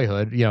making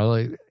Boyhood,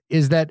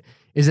 is that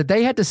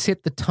they had to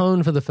set the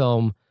tone for the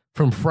film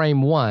from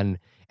frame one.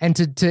 And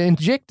to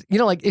inject,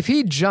 like if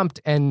he jumped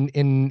and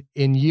in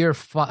year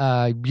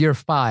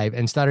 5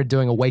 and started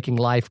doing a Waking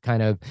Life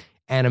kind of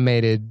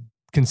animated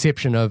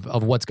conception of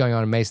what's going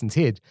on in Mason's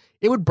head,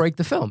 it would break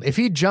the film. If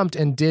he jumped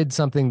and did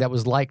something that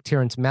was like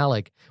Terrence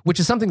Malick,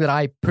 which is something that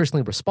I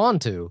personally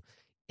respond to,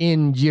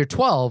 in year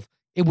 12,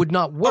 it would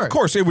not work. Of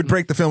course, it would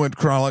break the film in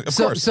chronology. Of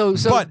course.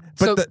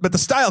 But the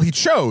style he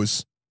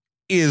chose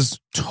is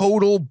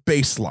total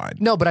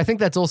baseline. No, but I think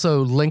that's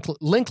also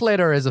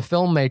Linklater as a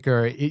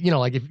filmmaker.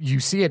 Like if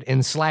you see it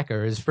in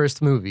Slacker, his first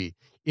movie,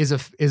 is a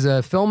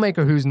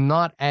filmmaker who's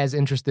not as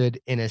interested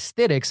in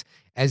aesthetics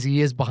as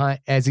he is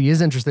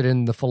interested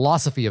in the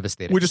philosophy of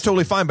aesthetics. Which is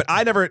totally fine, but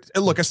I never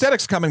look,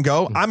 aesthetics come and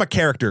go. I'm a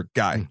character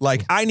guy.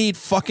 Like, I need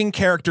fucking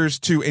characters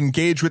to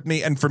engage with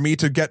me and for me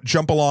to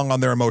jump along on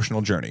their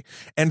emotional journey.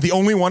 And the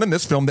only one in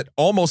this film that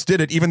almost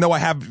did it, even though I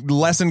have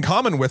less in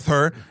common with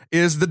her,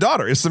 is the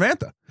daughter, is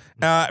Samantha.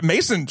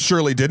 Mason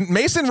surely didn't.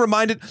 Mason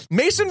reminded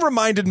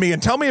me,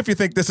 and tell me if you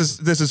think this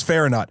is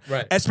fair or not.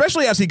 Right.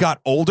 Especially as he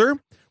got older,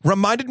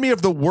 reminded me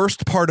of the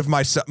worst part of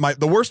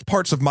the worst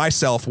parts of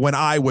myself when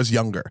I was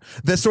younger.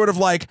 This sort of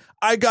like,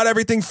 I got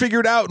everything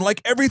figured out and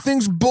like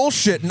everything's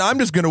bullshit and I'm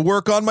just gonna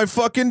work on my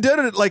fucking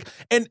like,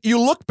 and you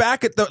look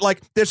back at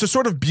there's a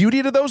sort of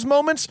beauty to those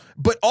moments,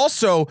 but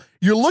also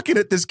you're looking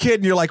at this kid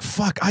and you're like,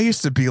 fuck, I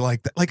used to be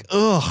like that. Like,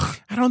 ugh.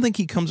 I don't think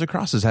he comes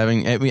across as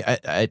having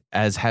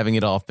as having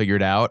it all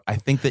figured out. I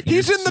think that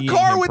he's in the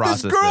car with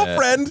his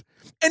girlfriend.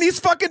 And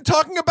he's fucking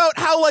talking about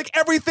how like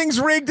everything's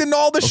rigged and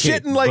all the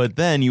shit and like. But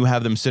then you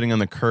have them sitting on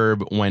the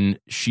curb when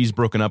she's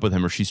broken up with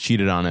him or she's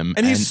cheated on him,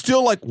 and he's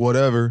still like,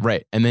 whatever.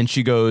 Right, and then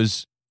she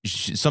goes,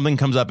 something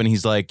comes up, and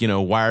he's like,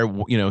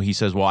 he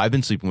says, well, I've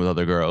been sleeping with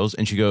other girls,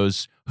 and she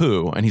goes,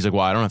 who? And he's like,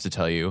 well, I don't have to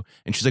tell you.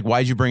 And she's like,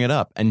 why'd you bring it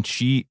up? And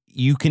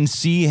you can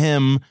see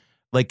him.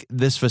 Like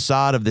this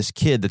facade of this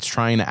kid that's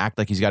trying to act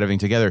like he's got everything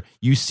together.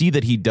 You see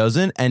that he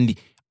doesn't, and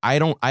I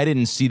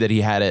didn't see that he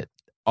had it.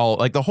 All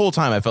like the whole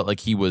time I felt like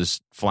he was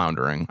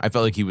floundering. I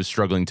felt like he was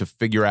struggling to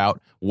figure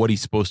out what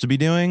he's supposed to be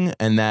doing,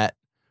 and that.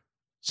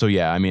 So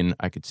yeah, I mean,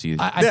 I could see.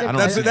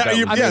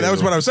 That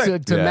was what I was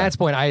saying. To Matt's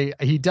point,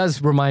 he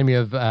does remind me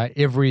of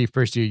every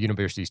first year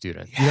university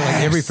student. Yes.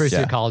 Like every first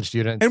year college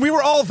student, and we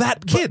were all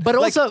that kid. But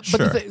also,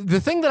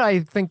 the thing that I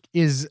think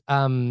is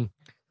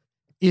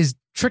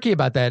tricky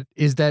about that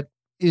is that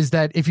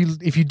if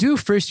you do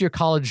first year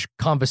college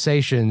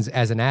conversations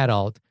as an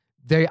adult,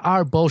 they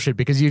are bullshit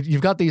because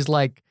you've got these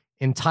like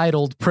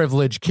entitled,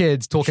 privileged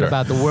kids talking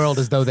about the world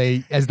as though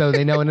they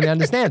know and they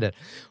understand it.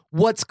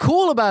 What's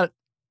cool about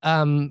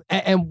and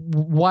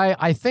why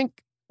I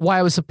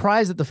was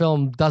surprised that the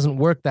film doesn't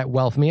work that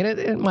well for me, and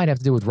it might have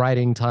to do with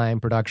writing, time,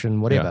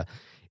 production, whatever,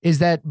 is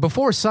that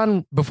before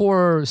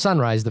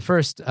sunrise, the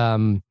first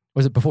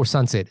was it before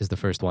sunset is the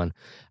first one.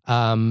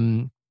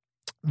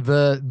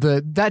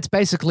 That's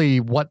basically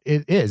what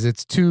it is.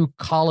 It's two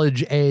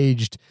college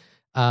aged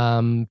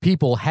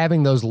people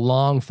having those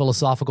long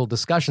philosophical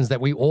discussions that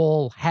we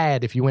all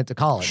had if you went to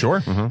college.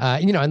 Sure.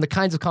 Mm-hmm. And the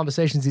kinds of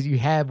conversations that you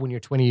have when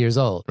you're 20 years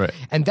old. Right.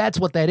 And that's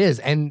what that is.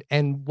 And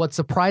what's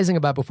surprising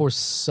about Before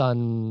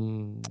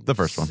Sun... The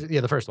first one.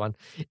 Yeah, the first one.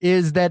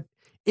 Is that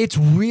it's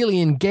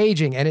really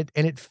engaging and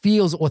it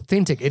feels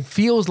authentic. It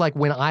feels like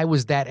when I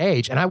was that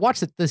age. And I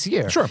watched it this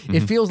year. Sure.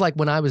 It feels like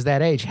when I was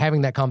that age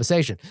having that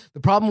conversation. The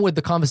problem with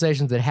the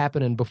conversations that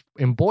happen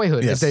in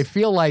Boyhood is they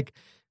feel like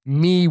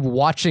me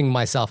watching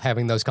myself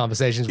having those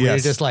conversations where you're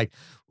just like,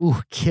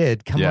 ooh,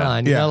 kid, come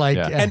on. You know, like,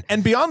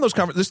 and beyond those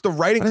conversations, the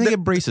writing, I think it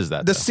embraces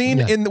that. The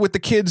scene with the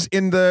kids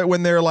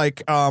when they're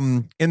like,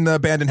 in the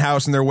abandoned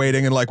house and they're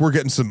waiting and like, we're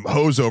getting some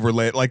hose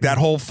overlaid, like that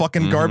whole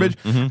fucking garbage.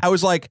 I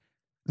was like,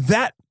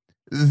 that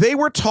they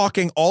were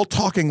all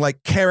talking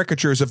like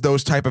caricatures of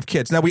those type of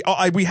kids. Now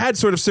we had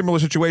sort of similar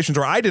situations,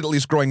 or I did at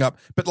least growing up,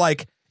 but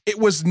like, it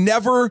was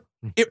never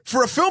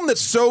for a film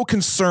that's so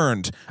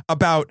concerned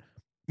about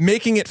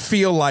making it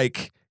feel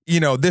like,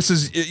 this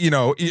is,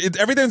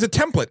 everything's a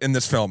template in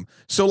this film.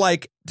 So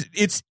like,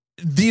 it's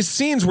these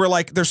scenes where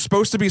like, there's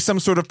supposed to be some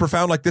sort of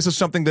profound, like this is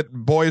something that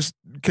boys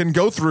can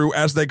go through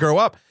as they grow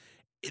up.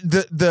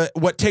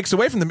 What takes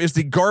away from them is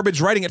the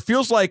garbage writing. It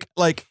feels like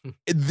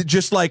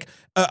just like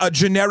a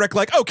generic,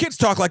 like, oh, kids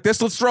talk like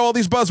this. Let's throw all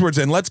these buzzwords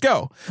in. Let's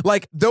go.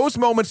 Like those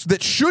moments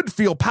that should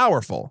feel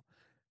powerful.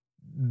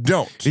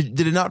 Did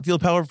it not feel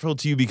powerful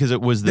to you because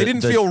it was they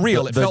didn't feel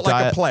real? It felt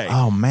like a play.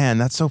 Oh man,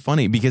 that's so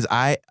funny because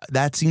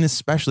that scene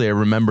especially I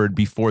remembered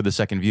before the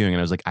second viewing, and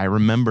I was like, I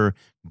remember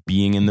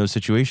being in those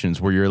situations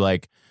where you're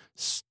like,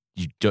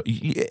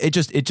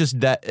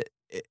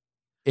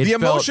 the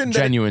emotion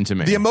genuine to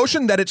me. The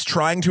emotion that it's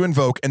trying to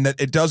invoke and that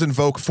it does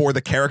invoke for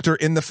the character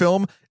in the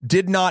film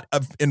did not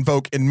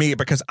invoke in me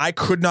because I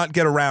could not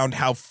get around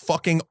how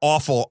fucking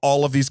awful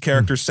all of these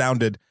characters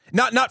sounded.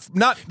 Not the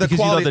because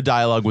quality. You thought the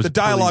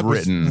dialogue was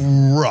written.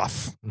 Was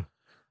rough.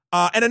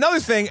 And another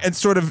thing, and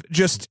sort of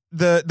just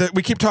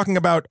we keep talking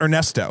about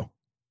Ernesto.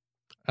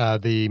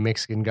 The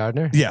Mexican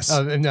gardener? Yes.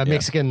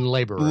 Mexican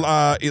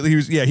laborer.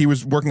 He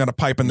was working on a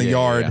pipe in the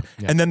yard.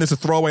 Yeah. And then there's a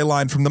throwaway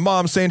line from the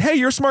mom saying, hey,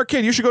 you're a smart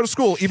kid. You should go to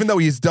school. Even though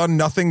he's done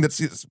nothing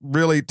that's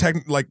really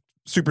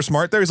super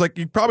smart there. He's like,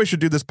 you probably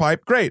should do this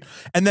pipe. Great.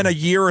 And then a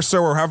year or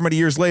so or however many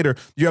years later,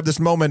 you have this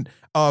moment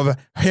of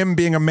him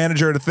being a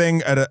manager at a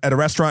thing at a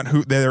restaurant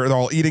who they're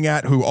all eating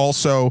at, who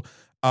also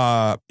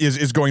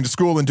is going to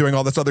school and doing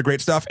all this other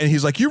great stuff. And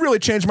he's like, you really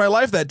changed my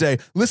life that day.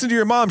 Listen to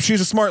your mom.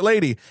 She's a smart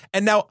lady.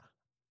 And now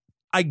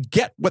I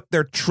get what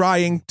they're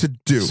trying to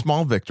do.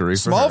 Small victory.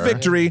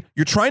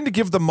 You're trying to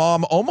give the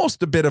mom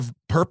almost a bit of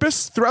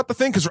purpose throughout the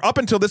thing because up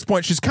until this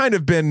point, she's kind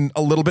of been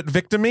a little bit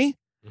victim-y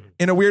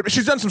in a weird.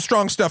 She's done some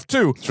strong stuff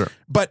too. Sure.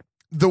 But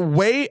the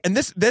way, and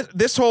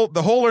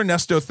the whole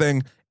Ernesto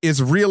thing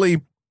is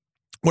really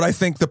what I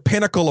think the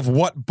pinnacle of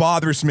what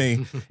bothers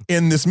me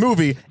in this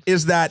movie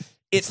is that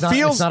it's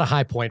not a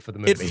high point for the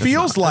movie. It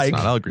feels like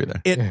I'll agree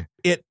there.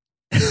 It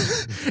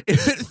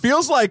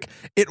feels like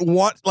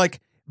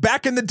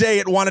back in the day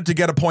it wanted to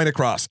get a point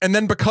across, and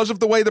then because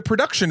of the way the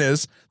production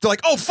is, they're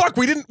like, oh fuck,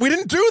 we didn't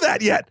do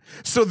that yet.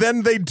 So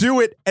then they do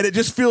it, and it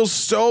just feels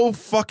so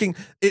fucking.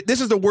 This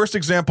is the worst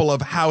example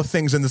of how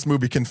things in this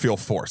movie can feel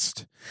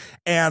forced.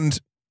 And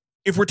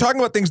if we're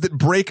talking about things that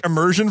break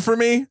immersion for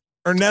me,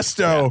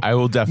 Ernesto, I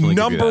will definitely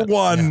number give you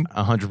one,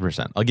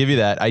 100%. I'll give you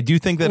that. I do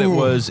think that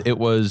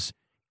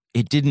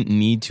it didn't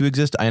need to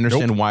exist. I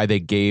understand why they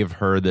gave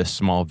her this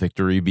small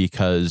victory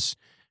because,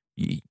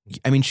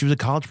 I mean, she was a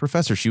college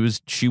professor. She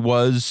was,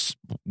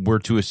 we're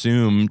to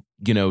assume,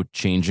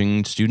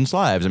 changing students'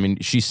 lives. I mean,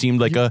 she seemed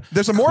like a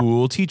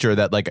cool teacher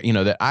that,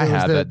 that I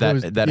had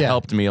that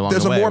helped me along the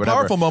way. There's a more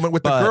powerful moment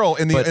with the girl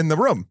in the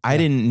room. I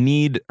didn't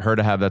need her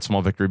to have that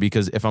small victory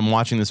because if I'm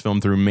watching this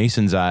film through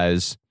Mason's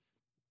eyes,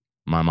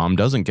 my mom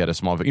doesn't get a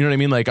small victory. You know what I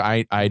mean? Like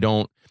I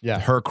don't. Yeah.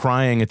 Her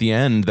crying at the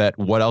end that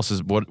what else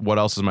is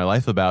my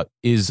life about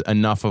is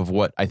enough of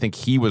what I think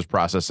he was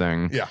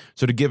processing. Yeah.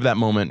 So to give that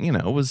moment,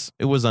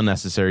 it was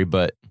unnecessary,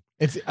 but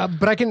it's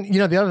but I can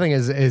the other thing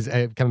is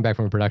coming back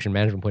from a production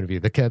management point of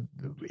view.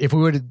 If we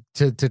were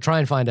to try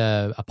and find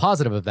a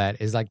positive of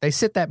that is like they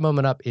set that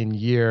moment up in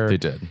year. They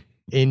did.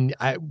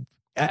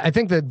 I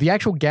think that the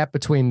actual gap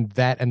between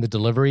that and the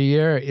delivery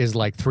year is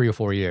like 3 or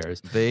 4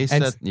 years. They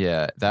said,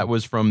 that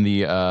was from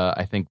the,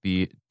 I think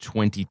the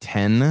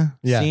 2010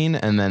 scene,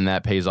 and then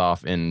that pays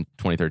off in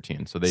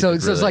 2013. So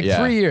it's like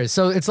 3 years.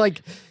 So it's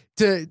like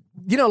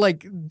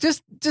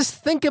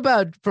just think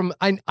about from.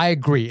 I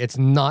agree. It's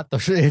not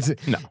it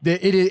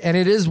is, and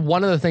it is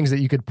one of the things that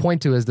you could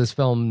point to as this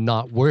film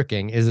not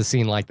working is a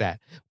scene like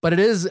that. But it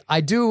is. I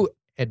do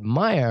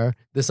admire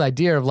this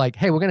idea of like,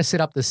 hey, we're going to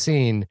set up the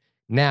scene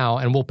now,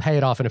 and we'll pay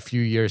it off in a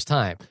few years'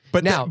 time.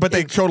 But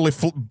they totally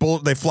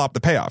they flop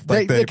the payoff.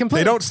 Like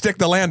they don't stick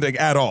the landing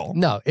at all.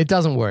 No, it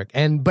doesn't work.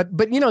 And but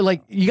you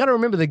got to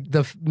remember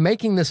the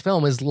making this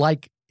film is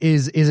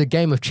a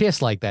game of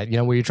chess like that.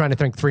 Where you're trying to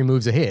think 3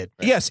 moves ahead.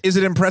 Right? Yes. Is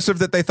it impressive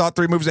that they thought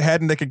 3 moves ahead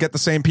and they could get the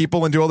same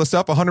people and do all this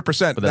stuff?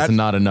 100%. But that's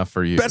not enough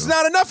for you. That's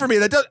not enough for me.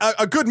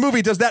 A good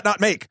movie does that not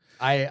make.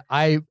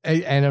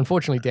 And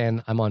unfortunately,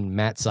 Dan, I'm on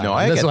Matt's side. No,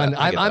 I get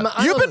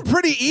that. You've been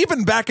pretty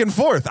even back and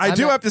forth. I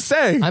have to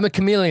say. I'm a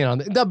chameleon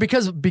on no,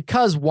 because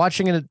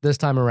watching it this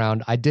time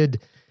around, I did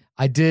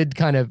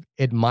kind of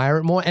admire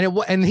it more.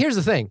 And here's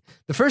the thing: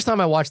 the first time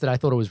I watched it, I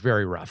thought it was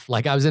very rough.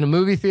 Like I was in a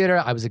movie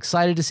theater, I was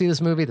excited to see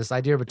this movie. This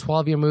idea of a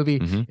 12-year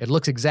movie, it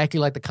looks exactly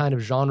like the kind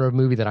of genre of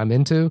movie that I'm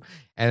into,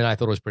 and I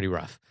thought it was pretty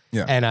rough.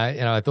 Yeah. And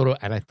I thought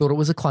it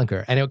was a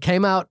clunker, and it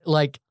came out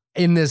like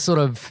in this sort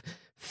of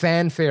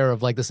fanfare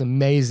of like this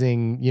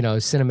amazing,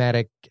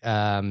 cinematic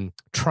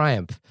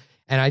triumph.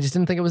 And I just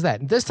didn't think it was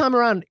that. This time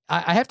around,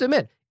 I have to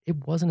admit, it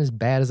wasn't as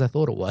bad as I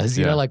thought it was.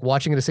 Like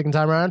watching it a second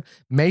time around,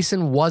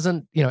 Mason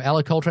wasn't,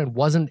 Ella Coltrane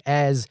wasn't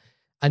as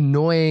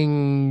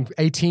annoying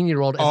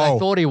 18-year-old as I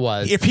thought he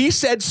was. If he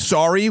said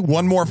sorry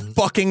one more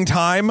fucking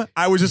time,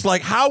 I was just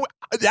like, how?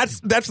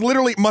 That's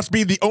literally must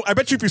be I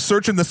bet you if you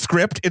search in the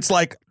script, it's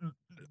like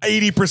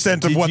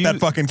 80% of what that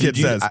fucking kid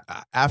says.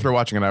 After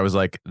watching it, I was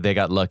like, they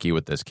got lucky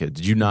with this kid.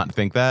 Did you not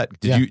think that?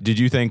 Did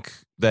you think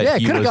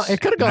that it could have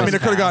gone. I mean, it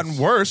could have gotten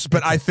worse,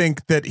 but I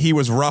think that he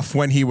was rough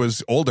when he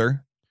was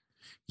older.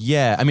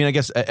 Yeah, I mean, I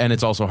guess, and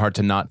it's also hard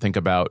to not think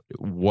about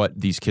what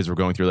these kids were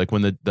going through. Like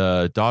when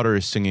the daughter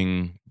is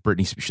singing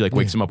Britney, she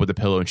wakes him up with a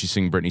pillow and she's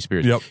singing Britney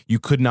Spears. Yep. You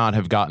could not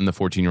have gotten the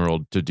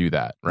 14-year-old to do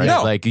that, right?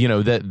 No. Like,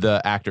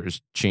 the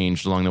actors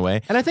changed along the way.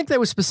 And I think they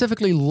were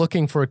specifically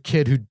looking for a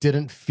kid who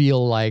didn't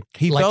feel like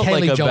felt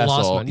Haley like a Joel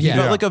vessel. Osment. He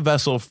felt like a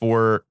vessel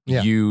for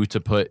you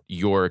to put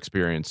your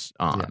experience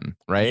on, Yeah.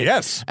 right?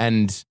 Yes.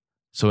 And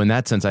so in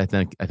that sense, I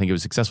think it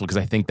was successful because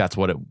I think that's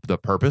what the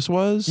purpose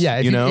was.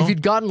 Yeah, if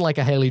you'd gotten like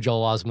a Haley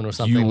Joel Osment or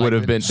something, you would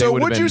have been. So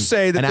would you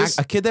say that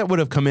a kid that would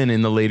have come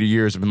in the later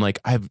years have been like,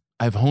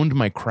 I've honed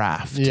my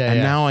craft,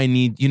 now I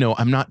need,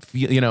 I'm not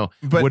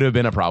but would have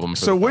been a problem.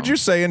 So would you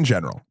say in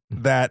general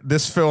that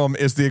this film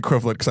is the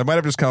equivalent? Because I might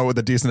have just come up with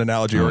a decent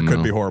analogy, or it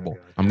could be horrible.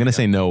 I'm gonna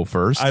say no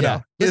first. I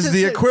know. Is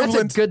the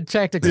equivalent? That's a good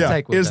tactic to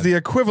take. Is the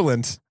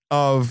equivalent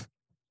of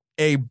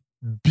a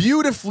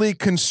beautifully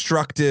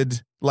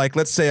constructed, like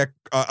let's say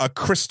a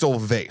crystal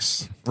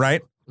vase,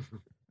 right?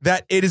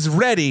 That it is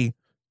ready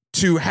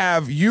to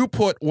have you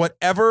put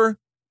whatever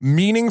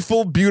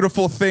meaningful,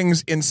 beautiful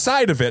things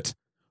inside of it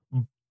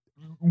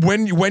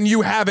when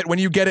you have it, when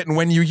you get it, and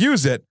when you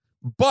use it.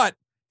 But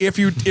if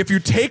you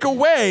take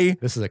away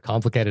this is a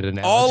complicated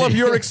analogy. all of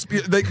your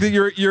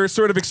your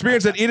sort of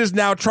experience that it is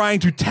now trying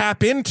to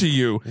tap into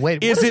you,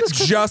 Wait, is it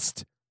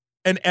just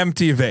an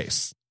empty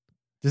vase?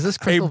 Does this A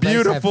crystal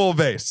beautiful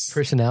vase vase. have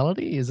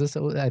personality? Is this?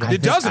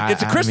 It doesn't.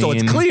 It's a crystal. I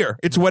mean, it's clear.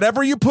 It's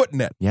whatever you put in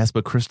it. Yes,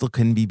 but crystal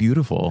can be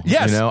beautiful.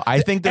 Yes. You know,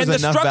 I think there's And the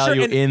enough structure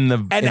value in the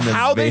and in the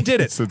how they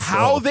did it. vase itself.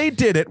 How they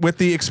did it with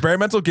the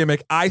experimental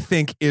gimmick, I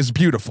think, is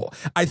beautiful.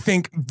 I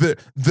think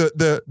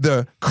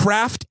the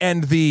craft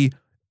and the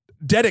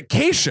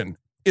dedication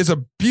is a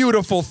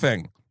beautiful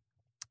thing.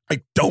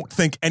 I don't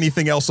think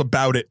anything else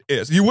about it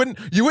is. You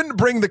wouldn't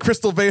bring the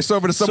crystal vase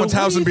over to someone's So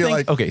what house do and you be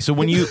think- like, okay, so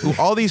when you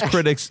all these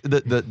critics,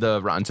 the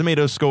Rotten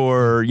Tomatoes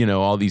score, you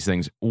know, all these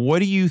things, what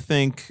do you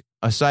think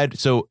aside?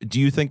 So do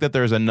you think that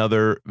there's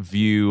another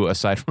view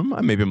aside from,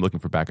 maybe I'm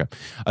looking for backup,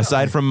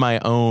 aside from my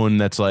own,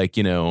 that's like,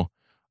 you know,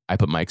 I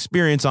put my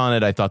experience on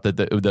it, I thought that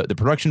the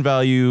production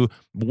value,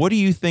 what do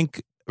you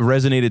think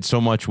resonated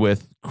so much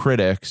with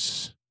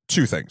critics?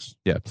 two things.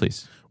 Yeah,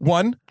 please.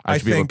 One, I I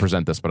should be able to think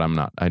present this, but I'm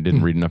not. I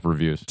didn't read enough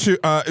reviews.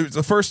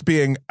 the first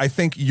being, I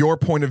think your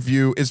point of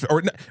view is,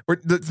 or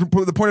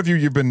the point of view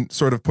you've been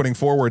sort of putting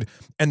forward,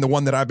 and the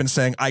one that I've been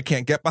saying I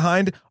can't get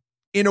behind,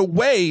 in a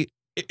way,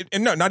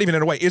 and no, not even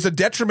in a way, is a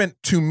detriment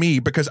to me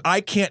because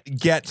I can't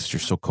get. You're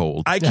so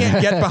cold. I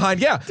can't get behind.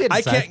 Yeah, I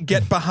inside. can't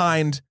get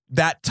behind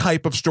that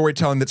type of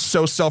storytelling that's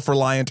so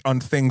self-reliant on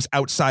things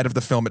outside of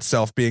the film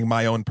itself being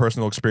my own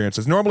personal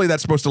experiences. Normally,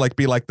 that's supposed to like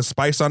be like the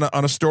spice on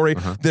a story.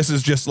 This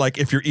is just like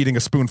if you're eating a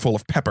spoonful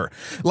of pepper.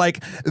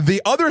 Like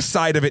the other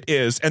side of it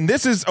is, and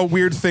this is a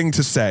weird thing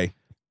to say.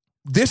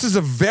 This is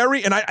a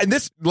very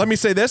let me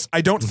say this.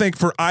 I don't think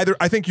for either.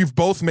 I think you've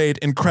both made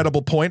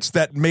incredible points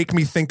that make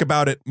me think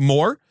about it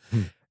more.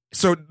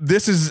 So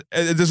this is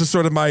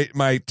sort of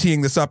my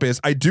teeing this up is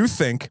I do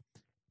think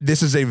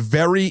this is a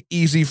very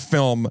easy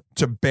film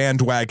to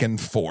bandwagon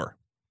for.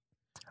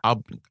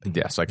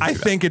 Yes, I can. I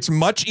think it's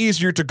much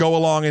easier to go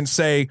along and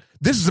say,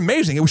 this is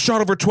amazing. It was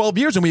shot over 12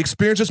 years and we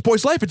experienced this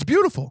boy's life. It's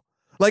beautiful.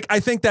 Like,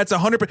 I think that's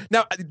 100%.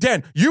 Now,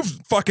 Dan, you've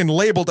fucking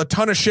labeled a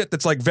ton of shit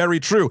that's like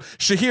very true.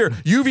 Shahir,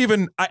 you've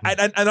even,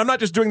 and I'm not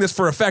just doing this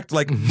for effect.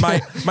 Like my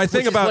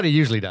thing about what he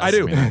usually does. I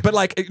do, I mean. but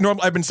like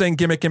normally I've been saying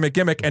gimmick,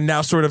 and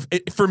now sort of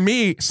for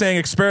me saying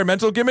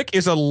experimental gimmick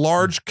is a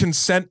large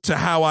consent to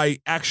how I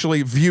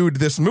actually viewed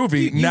this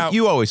movie.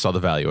 You always saw the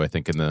value, I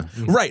think, in the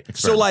right.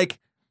 So experiment. like,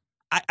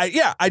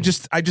 I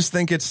just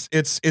think it's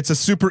a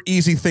super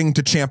easy thing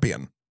to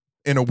champion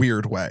in a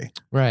weird way.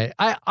 Right.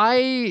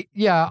 Why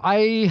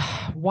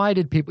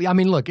did people? I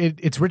mean, look,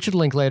 it's Richard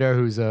Linklater,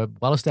 who's a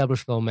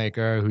well-established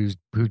filmmaker,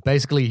 who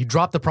basically he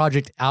dropped the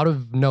project out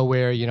of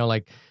nowhere. You know,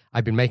 like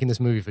I've been making this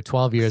movie for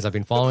 12 years. I've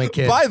been following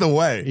kids. By the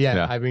way,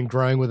 yeah, I've been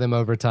growing with him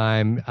over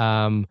time.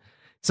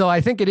 So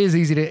I think it is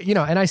easy to, you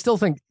know, and I still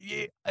think,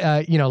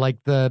 you know, like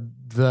there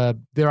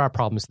are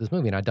problems to this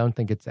movie, and I don't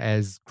think it's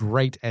as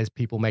great as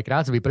people make it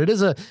out to be. But it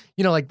is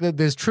you know, like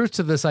there's truth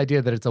to this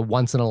idea that it's a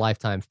once in a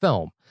lifetime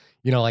film.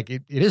 You know, like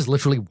it is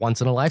literally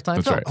once in a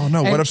lifetime film. right. Oh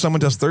no! What if someone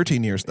does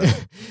 13 years then?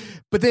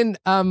 But then,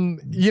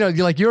 you know,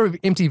 like your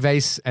empty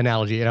vase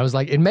analogy, and I was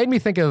like, it made me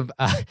think of,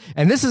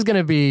 and this is going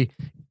to be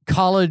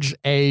college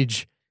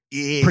age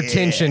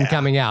pretension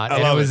coming out.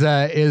 And it was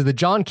the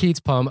John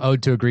Keats poem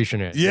 "Ode to a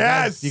Grecian Urn."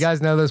 Yes, you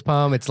guys know this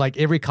poem. It's like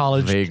every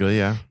college, vaguely,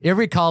 yeah.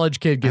 every college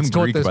kid gets I'm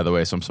taught Greek, this. by the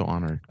way, so I'm so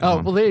honored.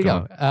 Well, there you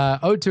go.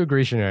 "Ode to a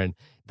Grecian Urn."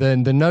 The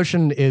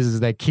notion is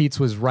that Keats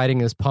was writing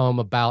this poem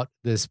about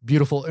this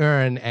beautiful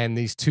urn and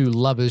these two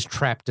lovers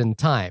trapped in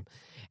time.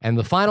 And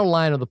the final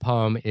line of the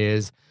poem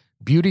is,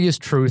 "Beauty is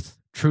truth,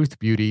 truth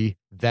beauty,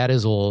 that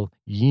is all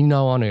ye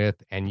know on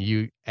earth, and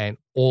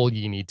all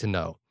ye need to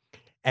know."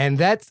 And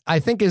that's, I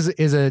think, is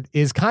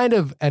kind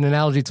of an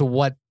analogy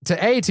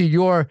to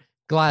your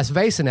glass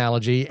vase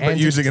analogy, but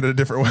using it in a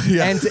different way.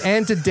 Yeah.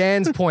 and to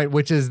Dan's point,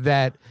 which is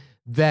that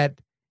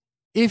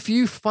if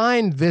you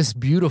find this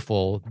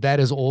beautiful, that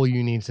is all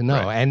you need to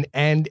know. Right.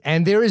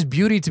 And there is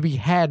beauty to be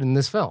had in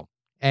this film.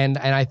 And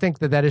I think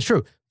that is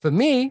true. For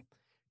me,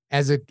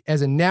 as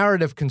a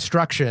narrative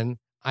construction,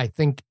 I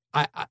think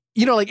I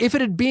you know, like if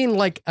it had been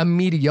like a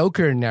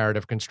mediocre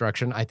narrative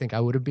construction, I think I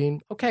would have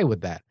been okay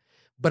with that.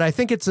 But I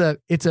think it's a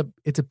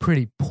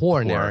pretty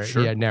poor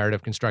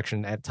narrative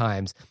construction at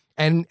times.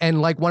 And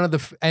like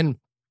and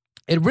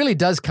it really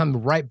does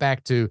come right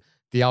back to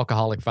the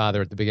alcoholic father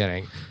at the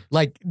beginning.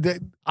 Like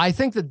I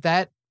think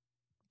that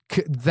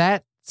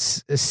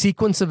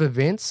sequence of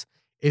events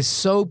is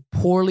so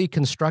poorly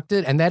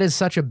constructed, and that is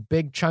such a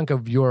big chunk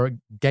of your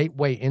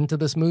gateway into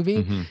this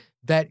movie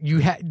that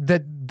you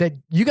that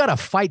you got to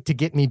fight to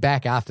get me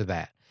back after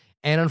that.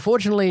 And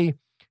unfortunately,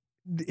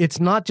 it's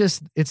not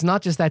just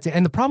that scene.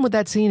 And the problem with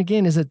that scene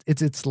again is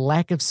its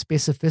lack of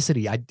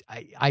specificity.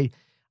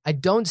 I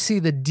don't see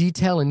the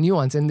detail and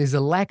nuance, and there's a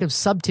lack of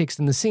subtext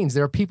in the scenes.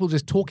 There are people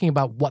just talking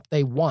about what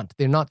they want.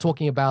 They're not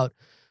talking about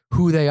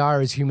who they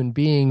are as human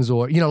beings,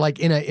 or, you know, like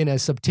in a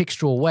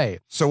subtextual way.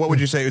 So what would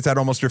you say? Is that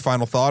almost your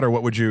final thought, or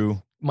what would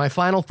you? My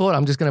final thought,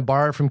 I'm just going to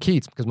borrow it from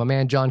Keats, because my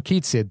man John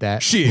Keats said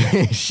that.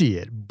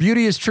 Shit.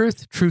 Beauty is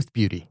truth, truth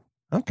beauty.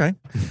 Okay.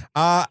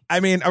 I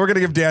mean, we're going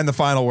to give Dan the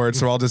final word,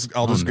 so I'll just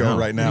go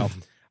right now.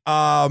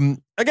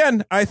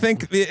 Again, I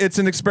think it's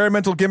an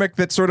experimental gimmick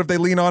that sort of they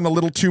lean on a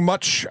little too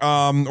much,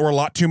 or a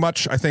lot too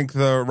much. I think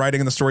the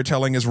writing and the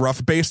storytelling is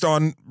rough based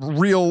on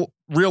real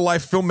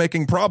life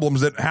filmmaking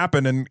problems that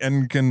happen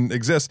and can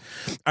exist.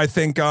 I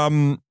think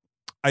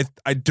I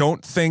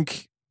don't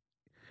think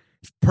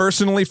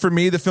personally for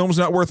me the film's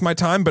not worth my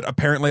time, but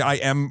apparently I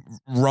am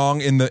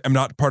wrong I'm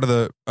not part of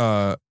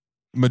the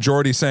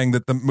majority saying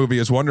that the movie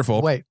is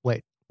wonderful. Wait,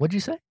 what'd you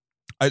say?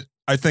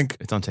 I think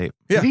it's on tape.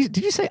 Yeah. Did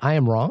you say I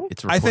am wrong?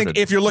 It's reported. I think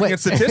if you're looking at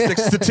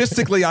statistics,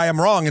 statistically, I am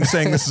wrong in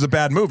saying this is a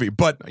bad movie,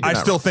 but I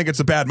still think it's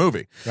a bad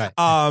movie. Right.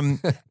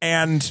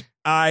 And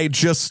I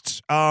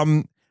just,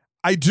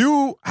 I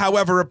do,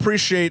 however,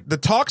 appreciate the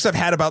talks I've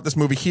had about this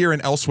movie here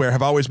and elsewhere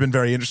have always been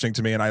very interesting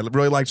to me. And I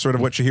really liked sort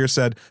of what Shahir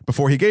said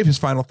before he gave his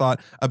final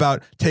thought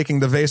about taking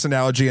the vase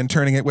analogy and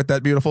turning it with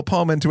that beautiful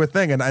poem into a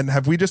thing. And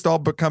have we just all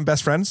become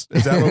best friends?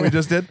 Is that what we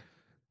just did?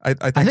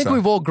 I think so.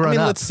 We've all grown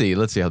up. Let's see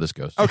how this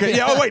goes. Okay.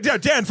 Yeah. Oh wait. Yeah.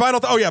 Dan. Final.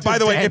 Oh yeah. By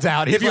the way,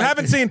 if you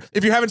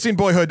haven't seen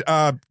Boyhood,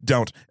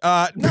 don't.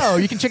 No,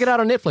 you can check it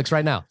out on Netflix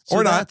right now. So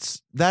or not.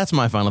 That's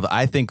my final thought.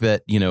 I think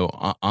that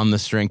on the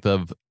strength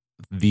of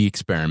the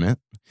experiment,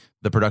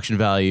 the production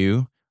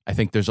value, I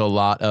think there's a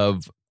lot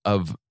of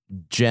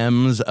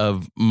gems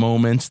of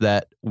moments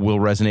that will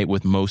resonate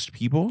with most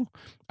people.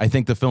 I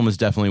think the film is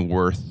definitely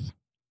worth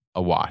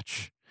a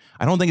watch.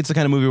 I don't think it's the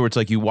kind of movie where it's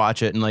like you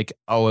watch it and like,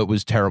 oh, it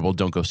was terrible,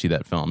 don't go see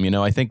that film.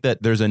 I think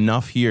that there's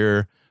enough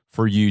here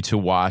for you to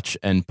watch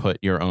and put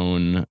your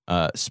own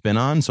spin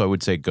on. So I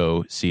would say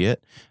go see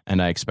it.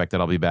 And I expect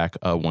that I'll be back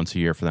once a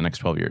year for the next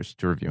 12 years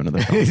to review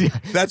another film.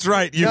 That's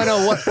right.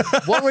 No.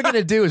 What we're going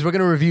to do is we're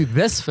going to review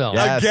this film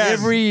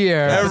every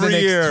year for the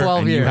next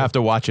 12 years. You have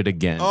to watch it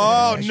again.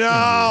 Oh,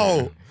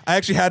 no. I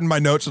actually had in my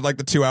notes at like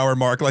the 2 hour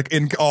mark, like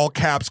in all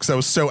caps, because I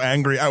was so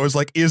angry. I was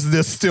like, is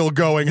this still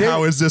going?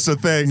 How is this a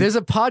thing? There's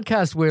a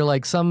podcast where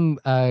like some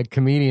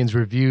comedians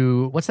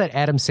review, what's that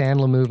Adam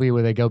Sandler movie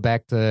where they go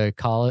back to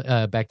college,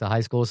 back to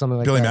high school or something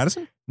like Billy that?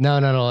 Madison?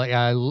 No.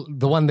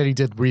 The one that he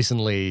did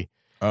recently.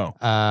 Oh.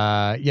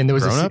 And there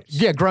was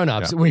Grown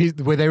Ups, where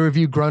they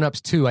review Grown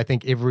Ups 2, I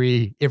think,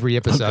 every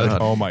episode.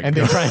 Oh my God. And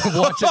they try and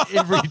watch it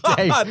every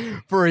day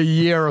for a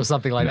year or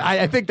something like that.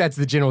 I think that's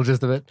the general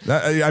gist of it.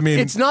 I mean,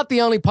 it's not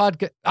the only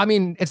podcast. I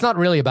mean, it's not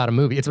really about a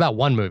movie. It's about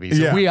one movie.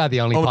 So we are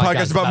the only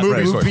podcast about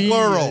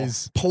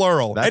movies.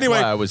 Plural. That's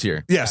anyway, why I was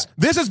here. Yes.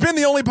 This has been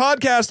the only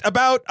podcast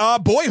about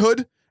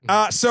Boyhood.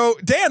 So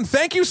Dan,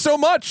 thank you so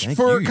much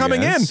for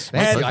coming in.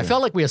 Thank you. I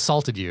felt like we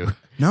assaulted you.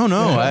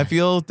 No, I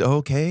feel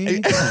okay.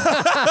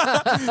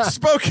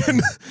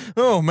 Spoken.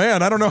 Oh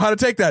man, I don't know how to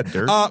take that.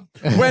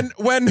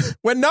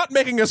 When not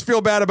making us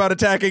feel bad about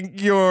attacking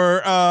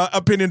your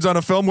opinions on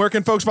a film, where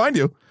can folks find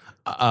you?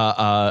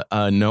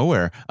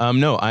 Nowhere.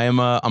 No, I'm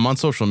on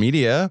social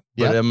media,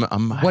 but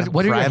I'm what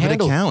are your private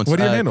handles? accounts. What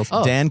are your handles?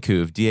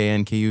 Dankuv,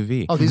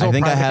 DANKUV. Oh, these are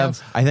private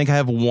accounts? I think I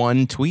have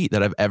one tweet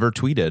that I've ever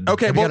tweeted.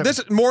 Okay, well,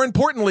 more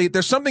importantly,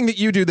 there's something that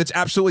you do that's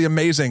absolutely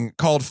amazing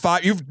called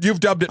You've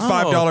dubbed it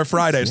 $5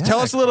 Fridays. Yeah, Tell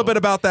us a little bit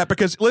about that,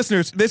 because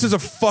listeners, this is a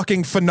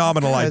fucking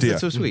phenomenal idea.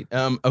 That's so sweet.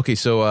 Okay,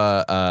 so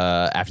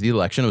after the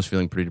election, I was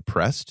feeling pretty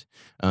depressed.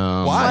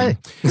 Why?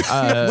 We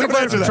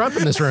voted for Trump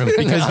in this room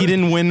because he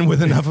didn't win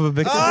with enough of a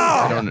victory. Oh!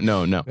 I don't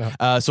know. No.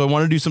 So I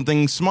wanted to do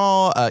something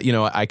small.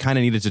 I kind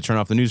of needed to turn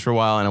off the news for a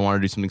while, and I wanted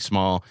to do something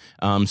small.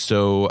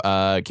 So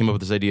I came up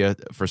with this idea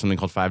for something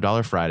called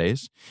 $5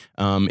 Fridays.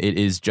 It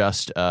is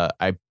just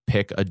I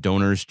pick a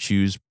donors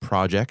choose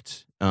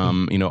project.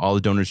 All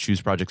the donors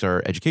choose projects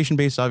are education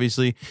based,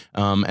 obviously,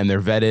 and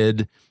they're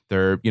vetted.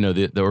 They're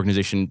the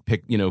organization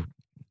pick.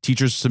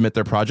 Teachers submit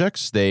their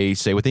projects. They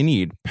say what they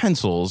need: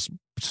 pencils,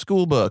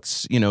 school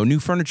books, new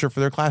furniture for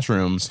their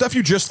classroom. Stuff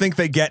you just think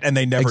they get and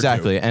they never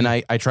Exactly. do. And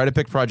I try to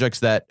pick projects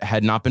that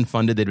had not been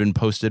funded. They'd been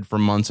posted for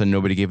months and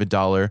nobody gave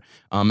 $1.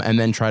 And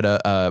then try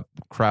to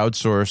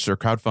crowdsource or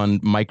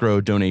crowdfund micro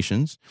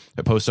donations.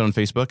 I posted on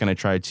Facebook and I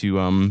tried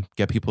to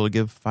get people to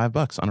give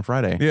 $5 on a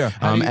Friday. Yeah.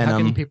 How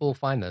can people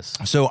find this?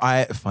 So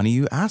funny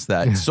you asked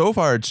that. So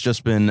far, it's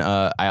just been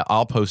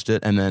I'll post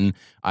it and then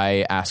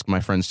I ask my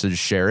friends to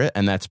just share it,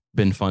 and that's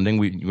been funding.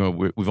 We've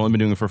only been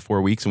doing it for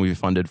 4 weeks, and we've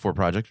funded 4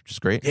 projects, which is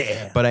great.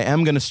 Yeah. But I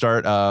am going to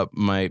start.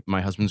 My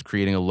husband's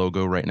creating a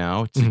logo right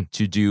now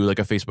to do like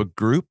a Facebook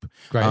group.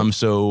 Great.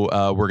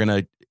 So we're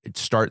gonna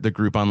start the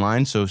group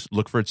online. So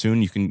look for it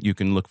soon. You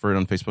can look for it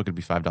on Facebook. It'd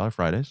be $5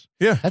 Fridays.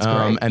 Yeah, that's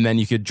great. And then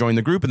you could join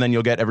the group, and then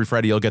every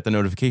Friday you'll get the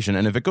notification.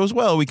 And if it goes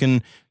well, we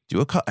can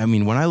do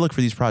when I look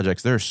for these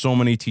projects, there are so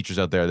many teachers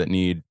out there that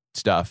need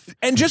stuff,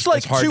 and just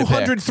like $200,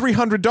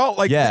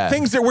 $300,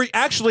 things that were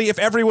actually, if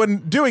everyone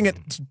doing it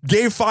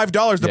gave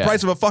 $5, the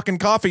price of a fucking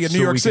coffee in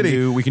New York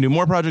City. We can do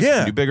more projects. We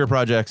can do bigger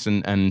projects,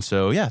 and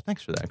so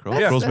thanks for that, Kroll.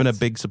 Kroll's been a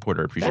big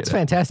supporter. Appreciate it. That's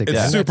fantastic.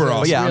 It's super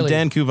awesome. I'm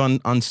Dan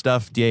Kuv on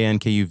stuff,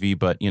 DANKUV,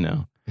 but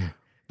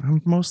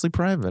I'm mostly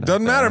private.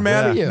 Doesn't matter,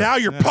 man. Yeah. Now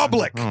you're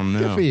public. Oh, no.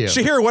 Good for you.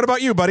 Shahir, what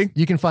about you, buddy?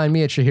 You can find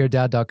me at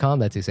shahirdaud.com.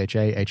 That's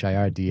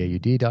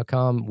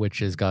SHAHIRDAUD.com, which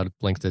has got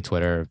links to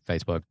Twitter,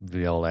 Facebook,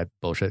 all that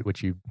bullshit,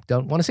 which you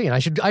don't want to see. And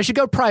I should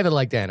go private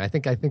like Dan. I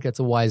think that's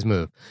a wise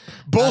move.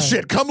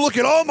 Bullshit. Come look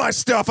at all my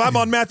stuff. I'm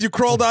on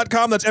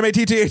MatthewKroll.com. That's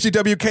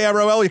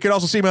MatthewKroll. You can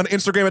also see me on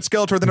Instagram at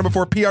Skeletor, the number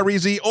 4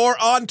 PREZ, or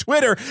on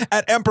Twitter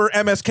at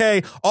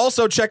EmperorMSK.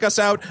 Also, check us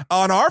out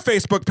on our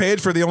Facebook page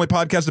for the only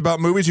podcast about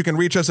movies. You can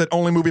reach us at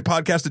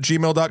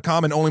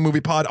onlymoviepodcast@gmail.com and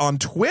onlymoviepod on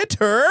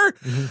Twitter.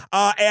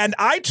 And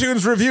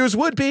iTunes reviews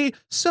would be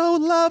so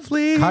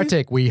lovely.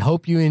 Kartik, we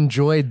hope you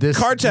enjoyed this.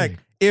 Kartik,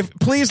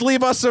 please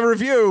leave us a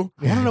review.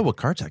 I want to know what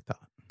Kartik thought.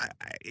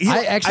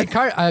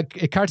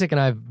 Kartik and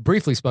I have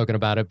briefly spoken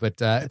about it,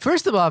 but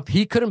first of all,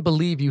 he couldn't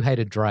believe you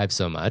hated Drive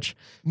so much.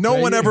 No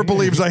one ever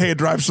believes I hate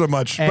Drive so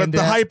much, but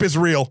the hype is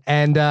real.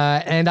 And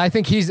I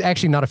think he's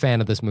actually not a fan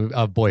of this movie,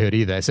 of Boyhood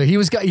either. So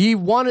he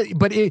wanted,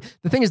 but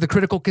the thing is, the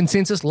critical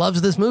consensus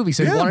loves this movie,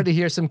 so he wanted to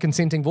hear some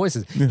consenting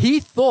voices. Yeah. He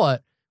thought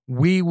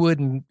we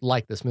wouldn't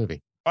like this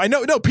movie. I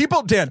know, no,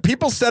 people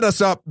set us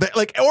up,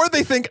 or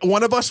they think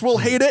one of us will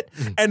hate it,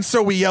 and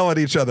so we yell at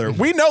each other.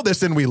 We know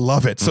this and we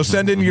love it, so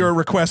send in your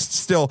requests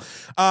still.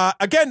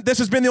 Again, this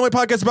has been the only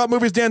podcast about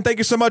movies. Dan, thank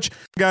you so much.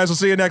 Guys, we'll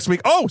see you next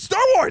week. Oh, Star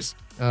Wars!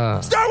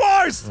 Star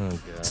Wars!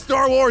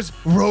 Star Wars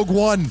Rogue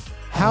One.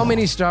 How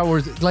many Star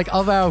Wars,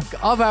 of our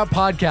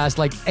podcast,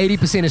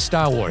 80% is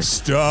Star Wars.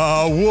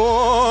 Star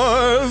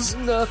Wars!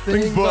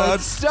 Nothing but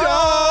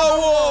Star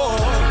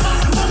Wars!